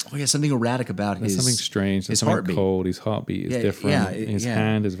Oh yeah, something erratic about there's his something strange. There's his something heartbeat. cold. His heartbeat is Yeah, different. yeah, His yeah.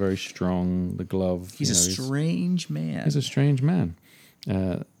 hand is very strong. The glove. He's a strange man. He's a strange man.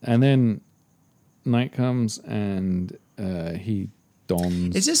 And then night comes and he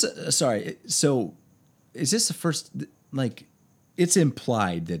dons. Is this sorry? So is this the first, like, it's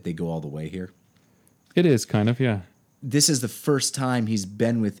implied that they go all the way here. It is kind of, yeah. This is the first time he's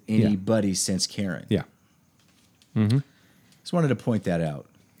been with anybody since Karen. Yeah. Just wanted to point that out.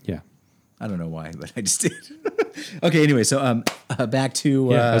 Yeah. I don't know why, but I just did. Okay, anyway, so back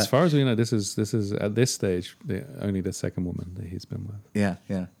to as far as we know, this is at this stage only the second woman that he's been with. yeah.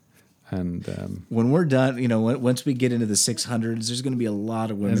 And When we're done, once we get into the 600s, there's going to be a lot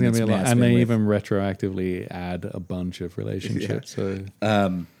of women. there's going to be a lot, and they with. even retroactively add a bunch of relationships. So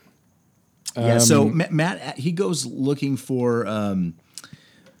So Matt, he goes looking for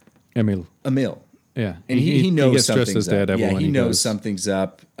Emil. Yeah, And he knows gets dressed something's as Daredevil. up. Yeah, when he knows goes, something's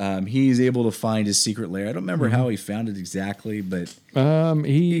up. He's able to find his secret lair. I don't remember how he found it exactly, but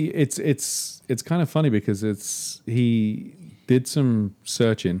it's kind of funny because he did some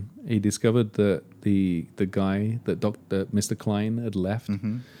searching. He discovered that the guy that Mr. Klein had left.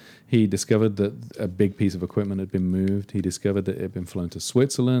 He discovered that a big piece of equipment had been moved. He discovered that it had been flown to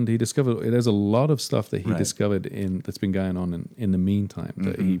Switzerland. He discovered there's a lot of stuff that he discovered that's been going on in the meantime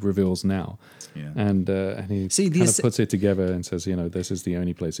that he reveals now. Yeah. And he kind of puts it together and says, this is the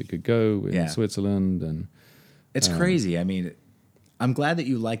only place it could go in Switzerland. And it's crazy. I mean, I'm glad that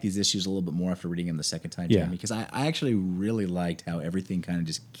you like these issues a little bit more after reading them the second time, Jamie, because I actually really liked how everything kind of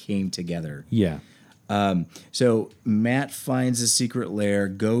just came together. Yeah. So Matt finds a secret lair,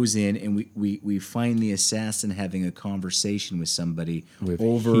 goes in, and we find the assassin having a conversation with somebody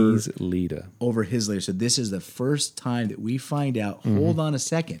over his leader. Over his leader. So this is the first time that we find out, hold on a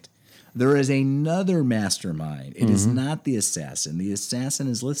second, there is another mastermind. It is not the assassin. The assassin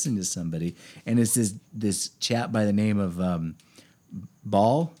is listening to somebody, and it's this chap by the name of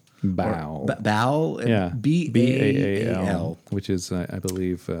Baal. Baal. Yeah. Baal. Which is, I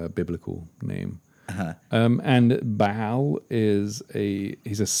believe, a biblical name. And Baal he's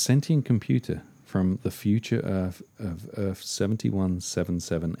a sentient computer from the future of Earth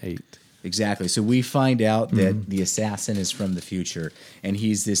 71778. Exactly. So we find out that the assassin is from the future, and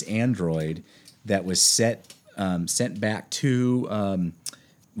he's this android that was sent back to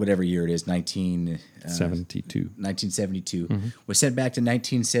whatever year it is, 1972. Was sent back to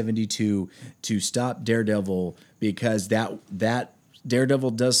 1972 to stop Daredevil because that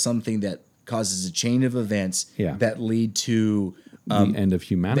Daredevil does something that causes a chain of events that lead to the end of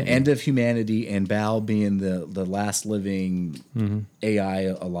humanity. The end of humanity, and Baal being the last living AI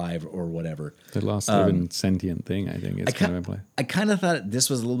alive or whatever. The last living sentient thing, I think, is kind of in play. I kind of thought this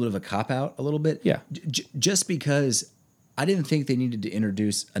was a little bit of a cop-out, a little bit. Yeah. Just because I didn't think they needed to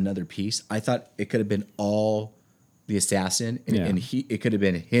introduce another piece. I thought it could have been all the assassin, and it could have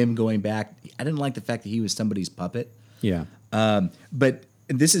been him going back. I didn't like the fact that he was somebody's puppet. Yeah. But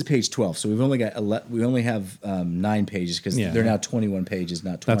this is page 12, so we only have 9 pages because they're now 21 pages,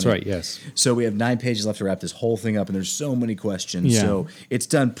 not 20. That's right. Yes. So we have 9 pages left to wrap this whole thing up, and there's so many questions. Yeah. So it's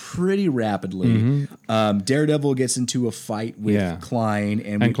done pretty rapidly. Daredevil gets into a fight with Klein,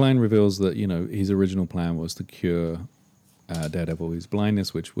 and Klein reveals that his original plan was to cure Daredevil's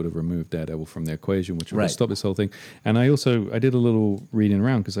blindness, which would have removed Daredevil from the equation, which would have stopped this whole thing. And I did a little reading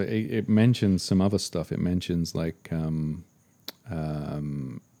around because it mentions some other stuff. It mentions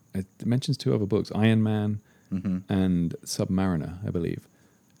it mentions 2 other books, Iron Man and Submariner, I believe,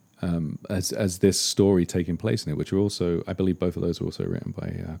 as this story taking place in it, which are also, I believe both of those were also written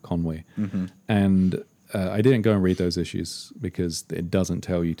by Conway. And I didn't go and read those issues because it doesn't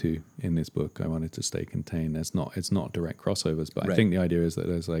tell you to in this book. I wanted to stay contained. It's not direct crossovers, but I think the idea is that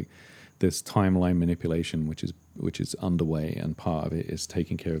there's this timeline manipulation which is underway, and part of it is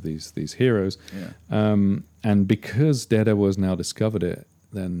taking care of these heroes. And because Daredevil has now discovered it,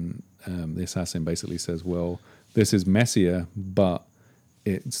 then the assassin basically says, well, this is messier, but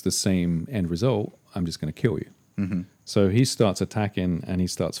it's the same end result. I'm just going to kill you. So he starts attacking, and he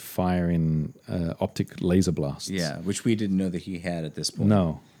starts firing optic laser blasts. Yeah, which we didn't know that he had at this point.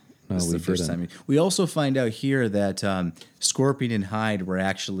 No, this is the first time. We also find out here that Scorpion and Hyde were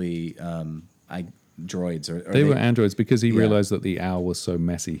actually droids. They were androids because he realized that the Owl was so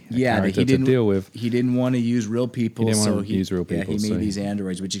messy. That he didn't deal with. He didn't want to use real people. He made these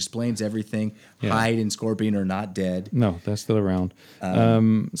androids, which explains everything. Hyde and Scorpion are not dead. No, they're still around.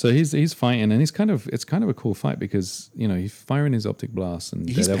 So he's fighting, and it's kind of a cool fight because he's firing his optic blasts, and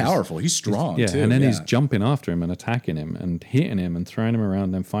he's powerful. He's strong. Too. And then he's jumping after him and attacking him and hitting him and throwing him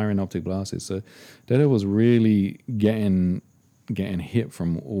around and firing optic blasts. So Daredevil was really getting hit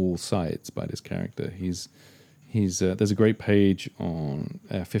from all sides by this character. He's there's a great page on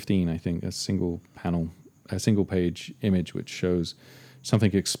 15, I think, a single page image which shows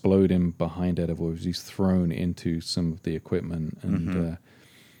something exploding behind Daredevil as he's thrown into some of the equipment, and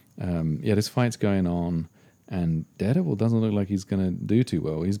this fight's going on, and Daredevil doesn't look like he's going to do too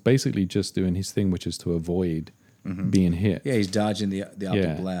well. He's basically just doing his thing, which is to avoid being hit. Yeah, he's dodging the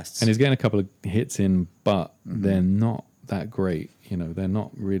optic blasts. And he's getting a couple of hits in, but they're not that great. They're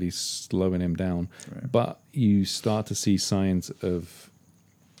not really slowing him down. Right. But you start to see signs of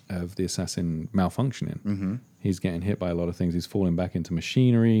the assassin malfunctioning. Mm-hmm. He's getting hit by a lot of things. He's falling back into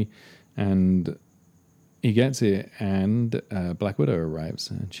machinery, and he gets it. And Black Widow arrives,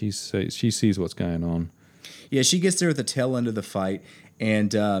 and she sees what's going on. Yeah, she gets there at the tail end of the fight.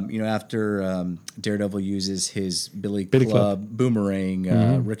 And, after Daredevil uses his Billy Club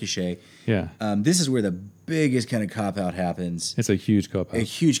boomerang ricochet, this is where the biggest kind of cop-out happens. It's a huge cop-out. A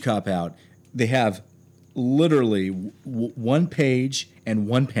huge cop-out. They have literally one page and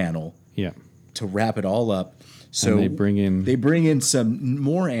one panel to wrap it all up. So and they bring in some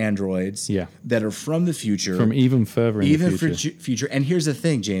more androids that are from the future. From even further in the future. And here's the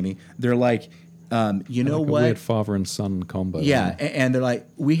thing, Jamie. They're like... you know what? A weird father and son combo. Yeah, and they're like,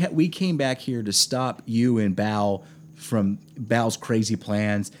 we came back here to stop you and Bao from Bao's crazy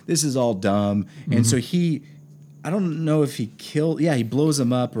plans. This is all dumb. And so I don't know if he he blows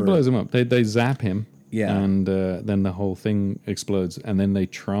him up. He blows him up. They zap him. Yeah. And then the whole thing explodes. And then they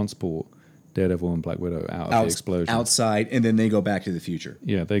transport Daredevil and Black Widow out of the explosion. Outside, and then they go back to the future.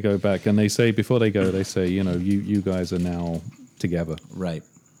 Yeah, they go back. And they say, before they go, you guys are now together. Right.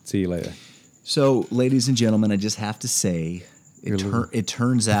 See you later. So, ladies and gentlemen, I just have to say, it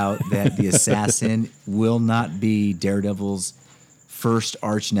turns out that the assassin will not be Daredevil's first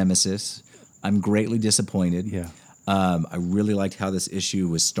arch nemesis. I'm greatly disappointed. Yeah. I really liked how this issue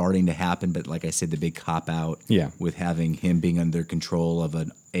was starting to happen, but like I said, the big cop-out with having him being under control of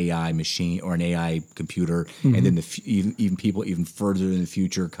an AI machine or an AI computer, and then even people even further in the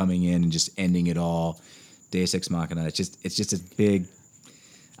future coming in and just ending it all. Deus Ex Machina. It's just a big...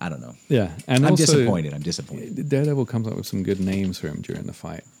 I don't know. Yeah, and I'm also, disappointed. Daredevil comes up with some good names for him during the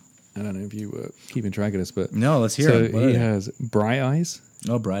fight. I don't know if you were keeping track of this, but no, let's hear it. So he has Bright Eyes.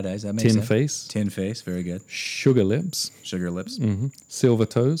 Oh, Bright Eyes. That makes sense. Face. Tin Face. Very good. Sugar Lips. Silver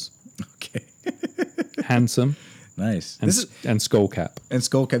Toes. Okay. Handsome. Nice. And Skullcap.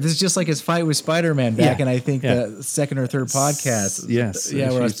 This is just like his fight with Spider-Man back in, I think, the second or third podcast. Yes.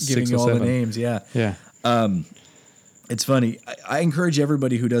 Yeah, where I was giving you all the names. Yeah. Yeah. It's funny. I encourage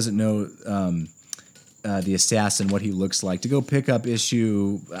everybody who doesn't know the assassin, what he looks like, to go pick up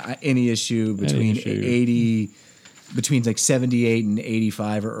any issue between 80, between like 78 and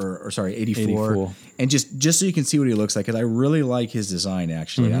 85, or 84, and just so you can see what he looks like. Because I really like his design.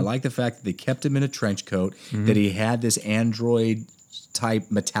 Actually, I like the fact that they kept him in a trench coat, that he had this android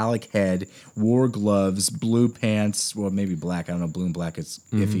type metallic head, wore gloves, blue pants, well maybe black. I don't know. Blue and black is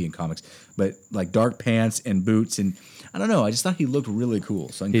iffy in comics, but like dark pants and boots, and I don't know. I just thought he looked really cool.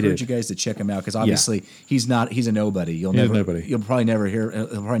 So I encourage you guys to check him out, because obviously he's a nobody. You'll probably never hear.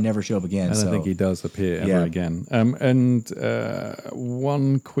 He'll probably never show up again. I don't think he does appear ever again. And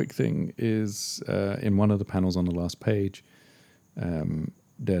one quick thing is in one of the panels on the last page,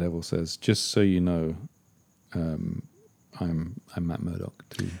 Daredevil says, "Just so you know, I'm Matt Murdock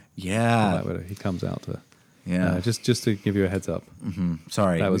too." Yeah, he comes out to just to give you a heads up.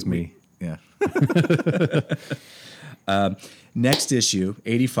 Sorry, that was me. Yeah. Next issue,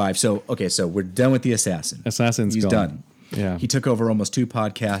 85. So we're done with the assassin. He's done. Yeah, he took over almost 2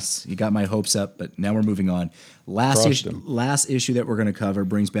 podcasts. He got my hopes up, but now we're moving on. Last issue that we're going to cover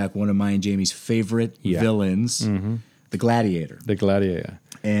brings back one of my and Jamie's favorite villains, the Gladiator.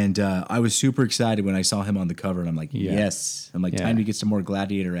 And I was super excited when I saw him on the cover, and I'm like, yes. I'm like, time to get some more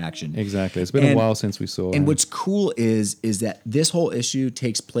Gladiator action. Exactly. It's been a while since we saw him. And what's cool is that this whole issue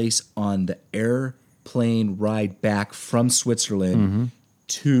takes place on the airplane ride back from Switzerland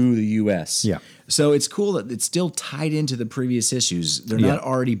to the U.S. Yeah. So it's cool that it's still tied into the previous issues. They're not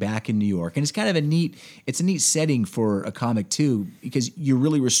already back in New York. And it's kind of a neat setting for a comic too, because you're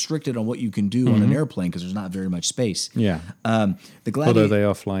really restricted on what you can do on an airplane because there's not very much space. Yeah. The Gladiator, although they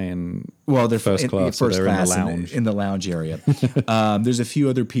are flying they're first class, so they're in the lounge. In the lounge area. There's a few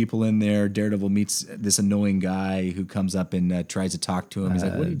other people in there. Daredevil meets this annoying guy who comes up and tries to talk to him. He's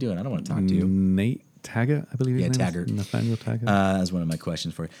like, "What are you doing? I don't want to talk to you." Nate Taggart, I believe his name Taggart. is Nathaniel Taggart. That's one of my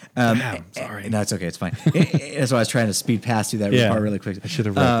questions for you. Sorry. No, it's okay. It's fine. That's why I was trying to speed past through that part really quick. I should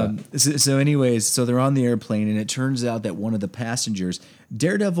have read that. So anyways, they're on the airplane, and it turns out that one of the passengers,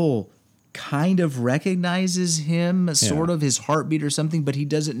 Daredevil, kind of recognizes him, sort of his heartbeat or something, but he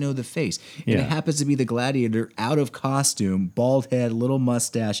doesn't know the face. And it happens to be the Gladiator, out of costume, bald head, little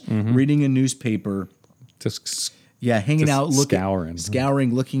mustache, reading a newspaper. Just hanging out,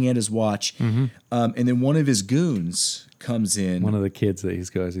 scouring, looking at his watch. And then one of his goons comes in. One of the kids that he's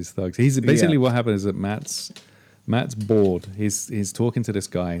got as his thugs. He's basically what happened is that Matt's bored. He's talking to this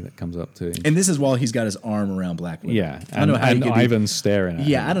guy that comes up to him. And this is while he's got his arm around Black Widow. Yeah, I don't know how and you could Ivan's staring at him.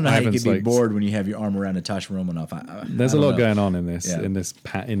 Yeah, I don't know how you Ivan's could be bored when you have your arm around Natasha Romanoff. There's a lot going on in this, Yeah.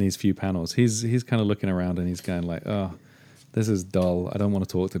 in these few panels. He's kind of looking around and he's going like, oh, this is dull. I don't want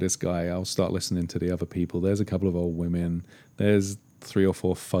to talk to this guy. I'll start listening to the other people. There's a couple of old women. There's 3 or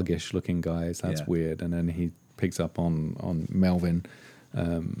 4 fuggish looking guys. That's weird. And then he picks up on Melvin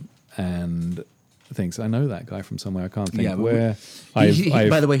and thinks, I know that guy from somewhere. I can't think where. By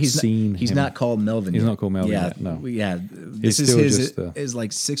the way, he's seen he's him. not called Melvin. He's yet. not called Melvin Yeah, yet, no. Yeah, this He's is still his just his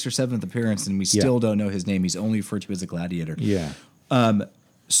like 6th or 7th appearance, and we still don't know his name. He's only referred to as a gladiator. Yeah.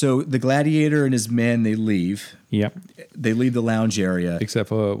 So the gladiator and his men, they leave. Yep. They leave the lounge area. Except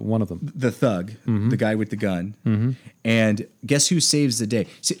for one of them. The thug, the guy with the gun. And guess who saves the day?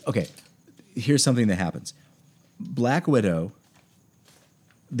 See, okay, here's something that happens. Black Widow,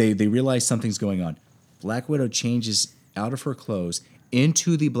 they realize something's going on. Black Widow changes out of her clothes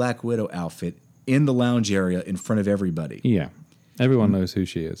into the Black Widow outfit in the lounge area in front of everybody. Yeah. Everyone knows who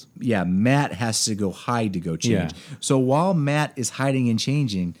she is. Yeah, Matt has to go hide to go change. Yeah. So while Matt is hiding and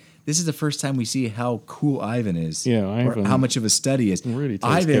changing, this is the first time we see how cool Ivan is. Yeah, or Ivan how much of a study he is. really takes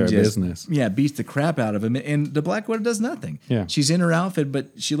Ivan care of just, business. Yeah, beats the crap out of him, and the Black Widow does nothing. Yeah. She's in her outfit, but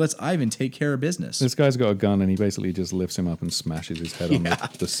she lets Ivan take care of business. This guy's got a gun and he basically just lifts him up and smashes his head on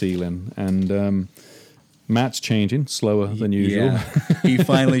the ceiling. And Matt's changing slower than usual. Yeah. He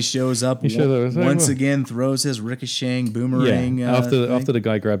finally shows up shows up. once again, throws his ricocheting boomerang. Yeah. thing. After the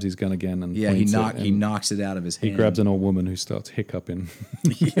guy grabs his gun again and he points it, he knocks it out of his hand. he grabs an old woman who starts hiccuping.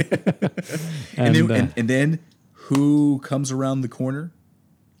 and then who comes around the corner?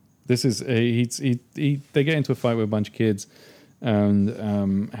 This is they get into a fight with a bunch of kids,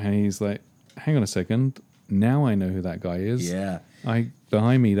 and he's like, "Hang on a second, now I know who that guy is." Yeah.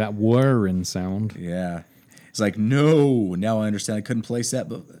 Behind me, that whirring sound. Yeah. It's like, no, now I understand. I couldn't place that,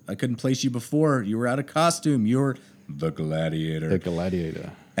 but I couldn't place you before. You were out of costume. You're the gladiator. The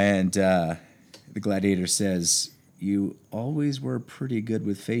gladiator. And the gladiator says, you always were pretty good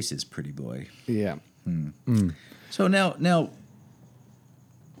with faces, pretty boy. Yeah. So now,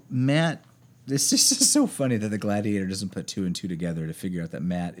 Matt, this is just so funny that the gladiator doesn't put 2 and 2 together to figure out that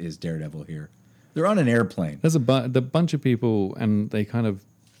Matt is Daredevil here. They're on an airplane. There's the bunch of people, and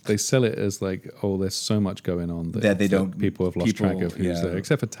they sell it as like, oh, there's so much going on that they don't. People have lost track of who's there,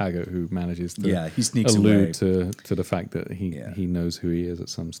 except for Taggart, who manages to he sneaks allude away. to the fact that he knows who he is at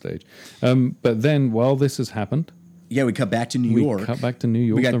some stage. But then, while this has happened, we cut back to New York.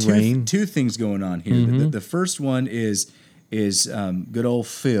 We got rain. two things going on here. The first one is good old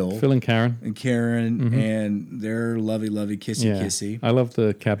Phil and Karen. And their lovey kissy. I love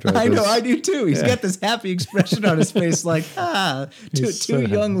the cab drivers. I know, I do too. He's got this happy expression on his face, like two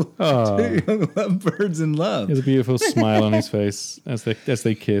young lovebirds in love. He has a beautiful smile on his face as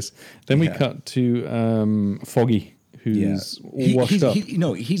they kiss. Then we cut to Foggy, who's washed up.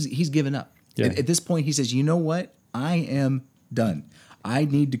 He's given up. Yeah. At this point, he says, "You know what? I am done. I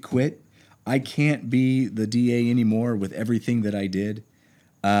need to quit. I can't be the DA anymore with everything that I did."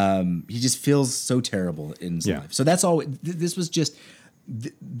 He just feels so terrible in his life. So that's all. This was just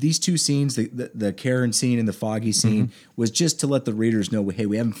these two scenes, the Karen scene and the Foggy scene, was just to let the readers know, hey,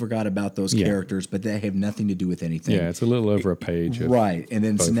 we haven't forgot about those characters, but they have nothing to do with anything. Yeah, it's a little over a page. Right. And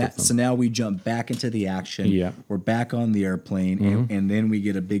then so now we jump back into the action. Yeah. We're back on the airplane, and then we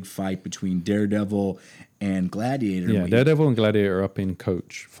get a big fight between Daredevil and Gladiator. Yeah, Daredevil and Gladiator are up in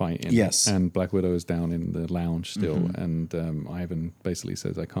coach fighting. Yes. And Black Widow is down in the lounge still. And Ivan basically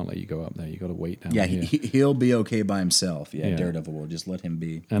says, I can't let you go up there. You got to wait down here. He'll be okay by himself. Yeah, Daredevil will just let him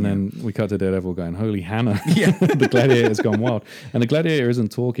be. And then we cut to Daredevil going, holy Hannah. The Gladiator's gone wild. And the Gladiator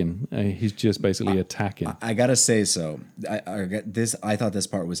isn't talking. He's just basically attacking. I got to say so. I thought this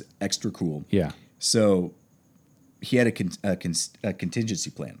part was extra cool. Yeah. So he had a contingency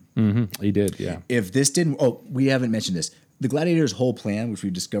plan. He did, yeah. If this didn't... Oh, we haven't mentioned this. The Gladiator's whole plan, which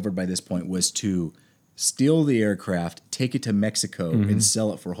we've discovered by this point, was to steal the aircraft, take it to Mexico, and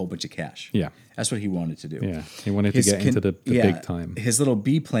sell it for a whole bunch of cash. Yeah. That's what he wanted to do. Yeah, he wanted to get into the big time. His little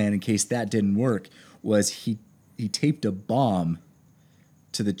B plan, in case that didn't work, was he taped a bomb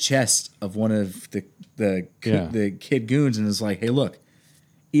to the chest of one of the kid goons and was like, hey, look,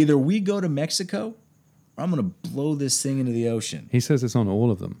 either we go to Mexico or I'm going to blow this thing into the ocean. He says it's on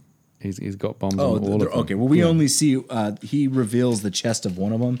all of them. He's got bombs Oh, on all of them. okay. Well, we Yeah. only see he reveals the chest of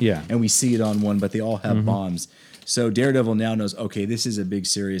one of them, Yeah. and we see it on one, but they all have bombs. So Daredevil now knows, okay, this is a big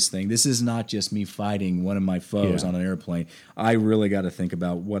serious thing. This is not just me fighting one of my foes Yeah. on an airplane. I really got to think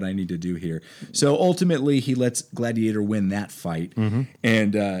about what I need to do here. So ultimately, he lets Gladiator win that fight,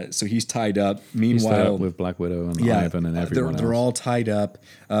 and so he's tied up. He's tied Meanwhile, up with Black Widow and yeah, Ivan and everyone they're else. all tied up.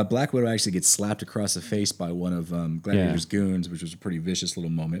 Black Widow actually gets slapped across the face by one of Gladiator's goons, which was a pretty vicious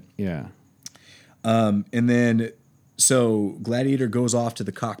little moment. Yeah. And then, so Gladiator goes off to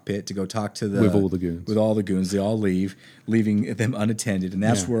the cockpit to go talk to With all the goons. With all the goons, they all leave, leaving them unattended, and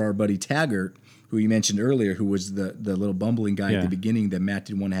that's Yeah. where our buddy Taggart, who you mentioned earlier, who was the little bumbling guy at Yeah. the beginning that Matt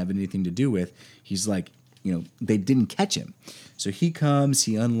didn't want to have anything to do with, he's like, they didn't catch him, so he comes,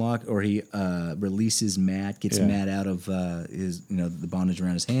 he releases Matt, gets Yeah. Matt out of his the bondage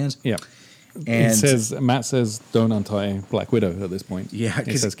around his hands. Yeah. And Matt says, don't untie Black Widow at this point. Yeah,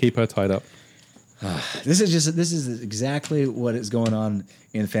 He 'cause- says, keep her tied up. This is exactly what is going on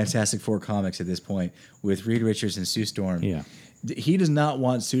in Fantastic Four comics at this point with Reed Richards and Sue Storm. Yeah. He does not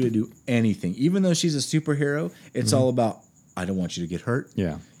want Sue to do anything. Even though she's a superhero, it's all about, I don't want you to get hurt.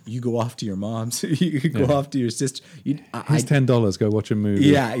 Yeah. You go off to your mom's. You go Yeah. off to your sister. Here's $10. Go watch a movie.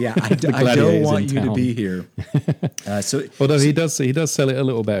 Yeah. I don't Gladiators want in you to town. be here. So Although he does sell it a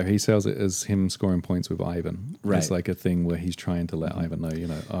little better. He sells it as him scoring points with Ivan. Right. It's like a thing where he's trying to let Ivan know,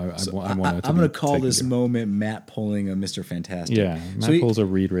 I want her to I'm going to call taken this care of. moment Matt pulling a Mr. Fantastic. Yeah. Matt So pulls a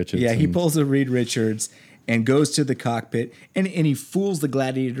Reed Richards. Yeah, he and- pulls a Reed Richards and goes to the cockpit, and he fools the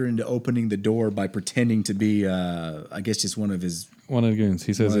Gladiator into opening the door by pretending to be, I guess, just one of the goons.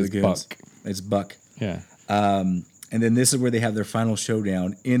 He says it's goons. Buck. It's Buck. Yeah. And then this is where they have their final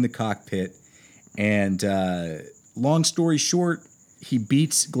showdown in the cockpit. And long story short, he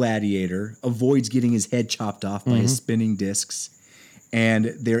beats Gladiator, avoids getting his head chopped off by his spinning discs, and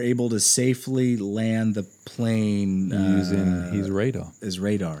they're able to safely land the plane Using his radar. his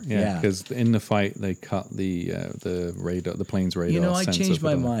radar. Yeah, because in the fight they cut the radar, the plane's radar. I sensor changed for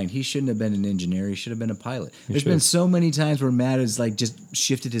my the- mind. He shouldn't have been an engineer. He should have been a pilot. There's should been have. so many times where Matt has just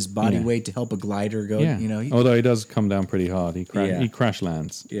shifted his body Yeah. weight to help a glider go. Yeah, although he does come down pretty hard. Yeah. He crash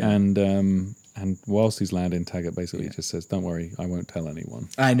lands, Yeah. and whilst he's landing, Taggart basically just says, "Don't worry, I won't tell anyone."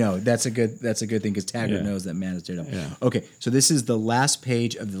 I know that's a good thing because Taggart Yeah. knows that Matt is Daredevil. Yeah. Okay, so this is the last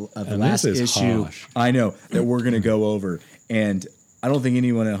page of the And last this is issue. harsh. I know that we're going to go over, and I don't think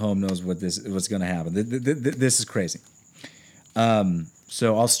anyone at home knows what's going to happen. This is crazy.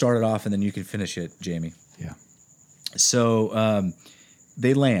 So I'll start it off, and then you can finish it, Jamie. Yeah, So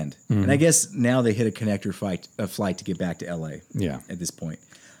they land, and I guess now they hit a connector flight to get back to L.A. Yeah. At this point,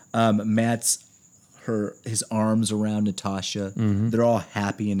 Matt's his arms around Natasha. They're all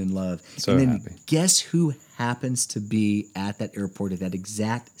happy and in love. So and then happy. guess who happens to be at that airport at that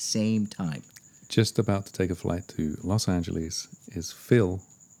exact same time? just about to take a flight to Los Angeles is Phil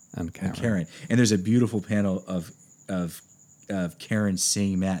and Karen. Karen. And there's a beautiful panel of Karen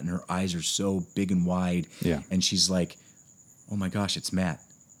seeing Matt, and her eyes are so big and wide. Yeah. And she's like, "Oh my gosh, it's Matt."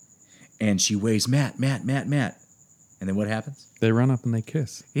 And she waves, "Matt, Matt, Matt, Matt." And then what happens? They run up and they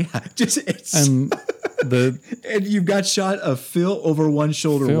kiss. Yeah, it's And the and you've got shot of Phil over one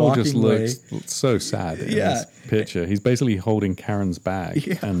shoulder Phil walking just away. looks so sad in Yeah. this picture. He's basically holding Karen's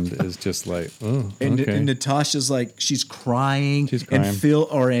bag and is just like, oh, And, okay. and Natasha's like, she's crying. She's crying.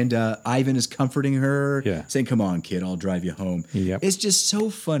 And Ivan is comforting her, Yeah. saying, "Come on, kid, I'll drive you home." Yep. It's just so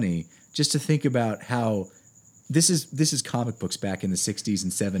funny just to think about how this is comic books back in the 60s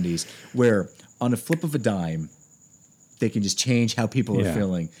and 70s, where on a flip of a dime, they can just change how people are Yeah.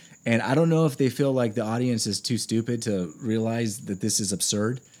 feeling. And I don't know if they feel like the audience is too stupid to realize that this is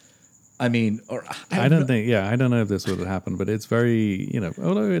absurd. I mean, or I don't know if this would have happened, but it's very,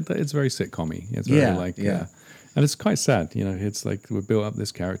 although it's very sitcom-y. It's very and it's quite sad. It's like we built up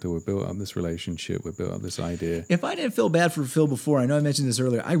this character, we built up this relationship, we built up this idea. If I didn't feel bad for Phil before, I know I mentioned this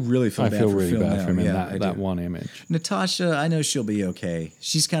earlier, I really feel I bad feel for really Phil bad now. for him in Yeah, I that do. one image. Natasha, I know she'll be okay.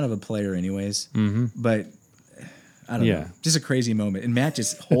 She's kind of a player anyways, but I don't know. Yeah. Just a crazy moment. And Matt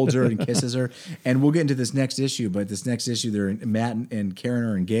just holds her and kisses her. And we'll get into this next issue, but this next issue, Matt and Karen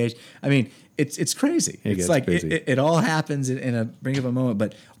are engaged. I mean, it's crazy. It It's gets like busy. it all happens in a brink of a moment.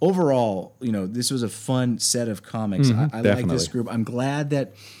 But overall, this was a fun set of comics. I like this definitely. group. I'm glad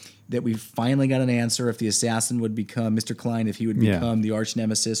that we finally got an answer if the assassin would become Mr. Klein, if he would become the arch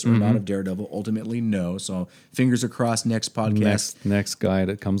nemesis or not of Daredevil. Ultimately, no. So fingers are crossed. Next podcast. Next guy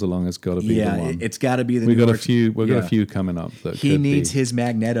that comes along has got to be the one. It's got to be the. We've new got a arch- few. We've got yeah. a few coming up. That He could needs be. his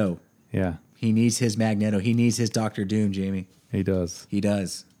Magneto. Yeah, He needs his Magneto. He needs his Doctor Doom, Jamie. he does. He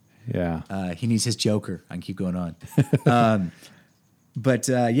does. Yeah. He needs his Joker. I can keep going on. But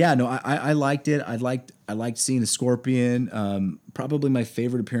yeah, no, I liked it. I liked seeing the Scorpion. Probably my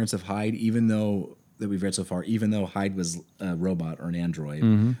favorite appearance of Hyde, even though that we've read so far, even though Hyde was a robot or an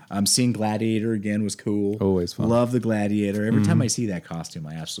android. Seeing Gladiator again was cool. Always fun. Love the Gladiator. Every time I see that costume,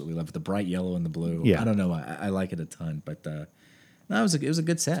 I absolutely love it. The bright yellow and the blue. Yeah. I don't know. I like it a ton. But no, it was a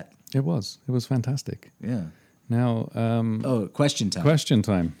good set. It was fantastic. Yeah. Now, Question time. question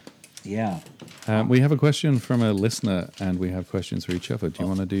time. Yeah. We have a question from a listener, and we have questions for each other. Do you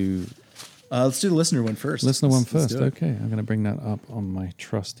want to do Let's do the listener one first. listener one Let's first? do it. Okay, I'm going to bring that up on my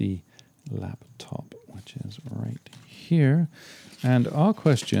trusty laptop, which is right here. And our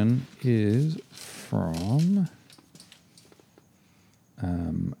question is from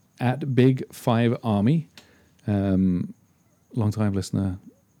at Big Five Army, long-time listener,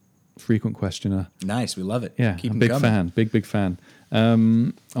 frequent questioner. Nice. We love it. Yeah, Keep a 'em big coming. fan, big fan.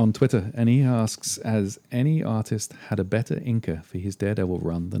 On Twitter, and he asks, has any artist had a better inker for his Daredevil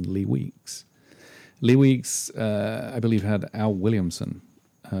run than Lee Weeks? Lee Weeks, I believe, had Al Williamson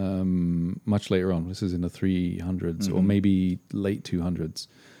much later on. This is in the 300s or maybe late 200s.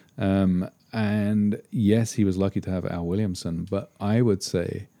 And yes, he was lucky to have Al Williamson, but I would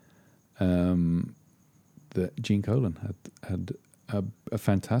say that Gene Colan had a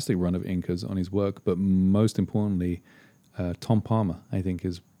fantastic run of inkers on his work, but most importantly, Tom Palmer, I think,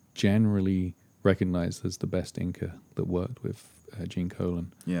 is generally recognized as the best inker that worked with Gene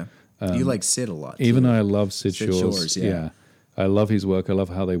Colan. Yeah. You like Sid a lot. Even too. though I love Sid Shores, yeah. I love his work. I love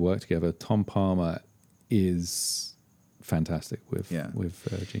how they work together. Tom Palmer is fantastic with Gene.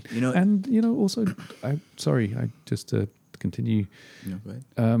 Also, I just to continue. No, go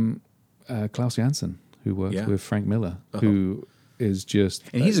ahead. Klaus Janson, who works Yeah. with Frank Miller, who is just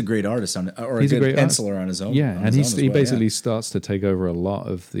And he's a great artist or he's a a good great penciler on his own. Yeah, on and his own as he well, basically starts to take over a lot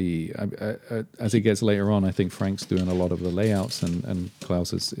of the. As it gets later on, I think Frank's doing a lot of the layouts, and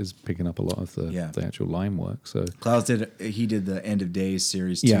Klaus is picking up a lot of the actual line work. So Klaus did the End of Days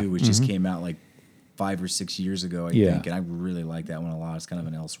series too, Yeah. which just came out like 5 or 6 years ago, I Yeah. think, and I really like that one a lot. It's kind of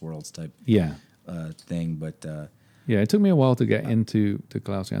an Elseworlds type yeah, thing, but yeah. It took me a while to get into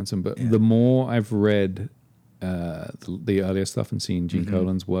Klaus Janson, but the more I've read the earlier stuff and seen Gene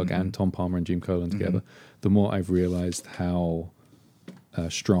Colan's work and Tom Palmer and Gene Colan together, the more I've realized how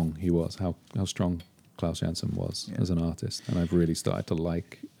strong he was, how strong Klaus Janson was as an artist, and I've really started to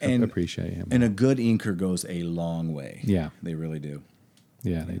appreciate him. And a good inker goes a long way. Yeah. They really do.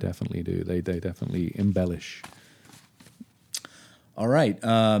 Yeah, they definitely do. They definitely embellish. All right.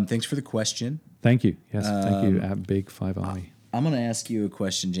 Thanks for the question. Thank you. Yes, thank you at Big Five Army. I'm going to ask you a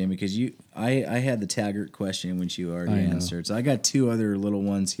question, Jamie, because I had the Taggart question, which you already I know. answered. So I got two other little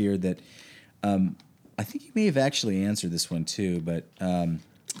ones here that I think you may have actually answered this one too. But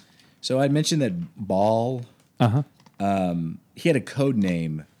so I mentioned that Ball, he had a code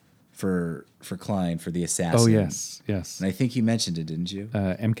name for Klein, for the assassin. Oh, yes. And I think you mentioned it, didn't you?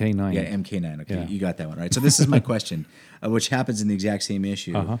 MK9. Yeah, MK9. Okay, Yeah. you got that one right. So this is my question, which happens in the exact same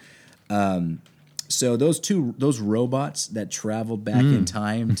issue. So those robots that traveled back in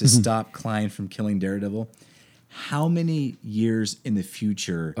time to stop Klein from killing Daredevil, how many years in the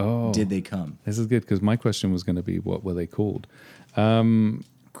future did they come? This is good because my question was going to be, what were they called?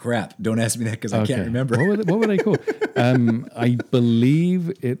 Crap! Don't ask me that because I can't remember. What were they called? I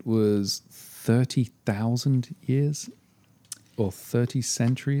believe it was 30,000 years or 30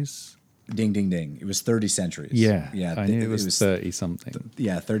 centuries. Ding, ding, ding! It was 30 centuries. Yeah, yeah. I knew it was 30 something.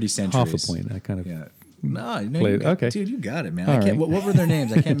 30 centuries. Half a point. I kind of No, played. Okay, dude, you got it, man. All I can't. right. What were their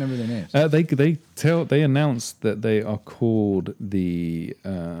names? I can't remember their names. They announced that they are called the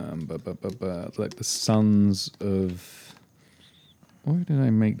like the Sons of. Where did I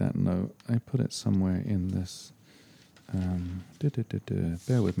make that note? I put it somewhere in this.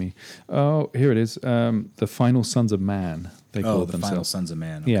 Bear with me. Oh, here it is. The Final Sons of Man. They called the themselves. Final Sons of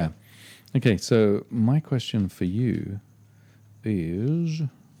Man. Okay. Yeah. Okay. So my question for you is. I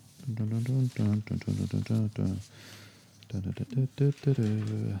was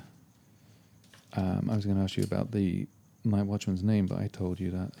going to ask you about the Night Watchman's name, but I told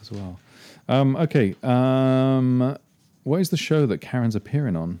you that as well. Okay. What is the show that Karen's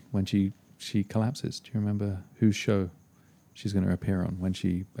appearing on when she collapses? Do you remember whose show she's going to appear on when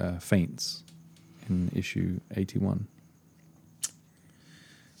she faints in issue 81?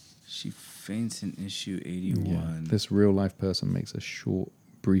 She faints in issue 81. Yeah. This real life person makes a short,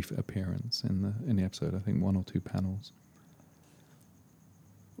 brief appearance in the episode. I think 1 or 2 panels.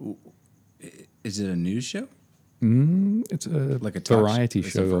 Is it a news show? It's Like a talk variety it's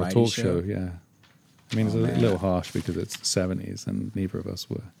show a or a variety talk show? show. Yeah. I mean, it's a little harsh because it's 70s and neither of us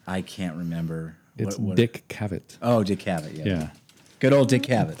were. I can't remember. It's What- Dick Cavett. Oh, Dick Cavett. Yeah. Yeah. Good old Dick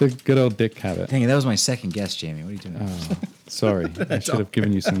Cavett. The good old Dick Cavett. Dang it, that was my second guess, Jamie. What are you doing? Oh, sorry. I should have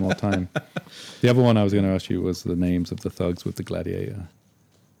given you some more time. The other one I was going to ask you was the names of the thugs with the gladiator.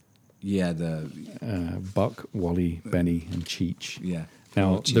 Yeah, the Buck, Wally, Benny, and Cheech. yeah.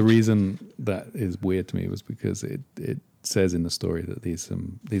 Now, Cheech. the reason that is weird to me was because it says in the story that these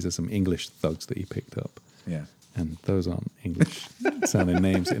are some English thugs that he picked up. Yeah. And those aren't English sounding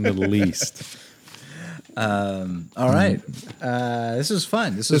names in the least. All right. This was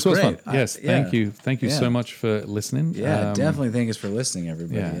fun. This was fun. great. Yes, thank you. Thank you so much for listening. Yeah, definitely thank us for listening,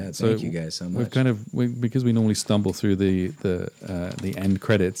 everybody. Yeah, thank you guys so much. We've because we normally stumble through the end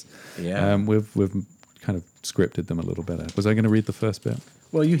credits. Yeah. We've kind of scripted them a little better. Was I going to read the first bit?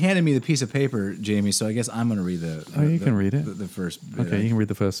 Well, you handed me the piece of paper, Jamie, so I guess I'm going to read the you can read it. The first bit. Okay, you can read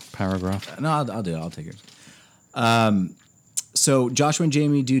the first paragraph. No, I'll do it. I'll take it. So Joshua and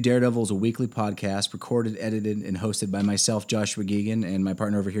Jamie Do Daredevil is a weekly podcast recorded, edited, and hosted by myself, Joshua Geegan, and my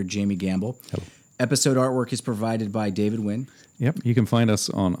partner over here, Jamie Gamble. Hello. Episode artwork is provided by David Wynn. Yep, you can find us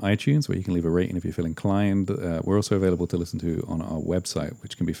on iTunes, where you can leave a rating if you feel inclined. We're also available to listen to on our website,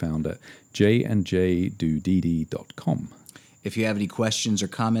 which can be found at jandjdodd.com. If you have any questions or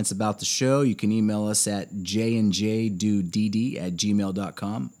comments about the show, you can email us at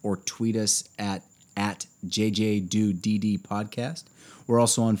jandjdodd@gmail.com or tweet us at JJDoDD podcast. We're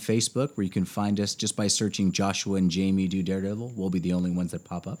also on Facebook, where you can find us just by searching Joshua and Jamie Do Daredevil. We'll be the only ones that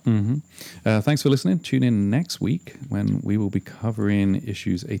pop up. Thanks for listening. Tune in next week when we will be covering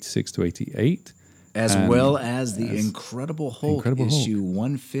issues 86 to 88. As well as the Incredible Hulk issue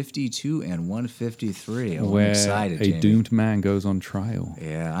 152 and 153. Oh, where I'm excited, Jamie. a doomed man goes on trial.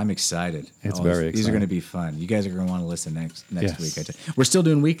 Yeah, I'm excited. It's very exciting. These are going to be fun. You guys are going to want to listen next Yes. week. We're still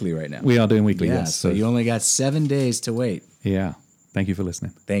doing weekly right now. We are doing weekly, Yeah, yes. so you only got 7 days to wait. Yeah. Thank you for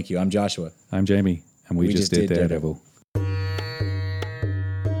listening. Thank you. I'm Joshua. I'm Jamie, and we just did Daredevil.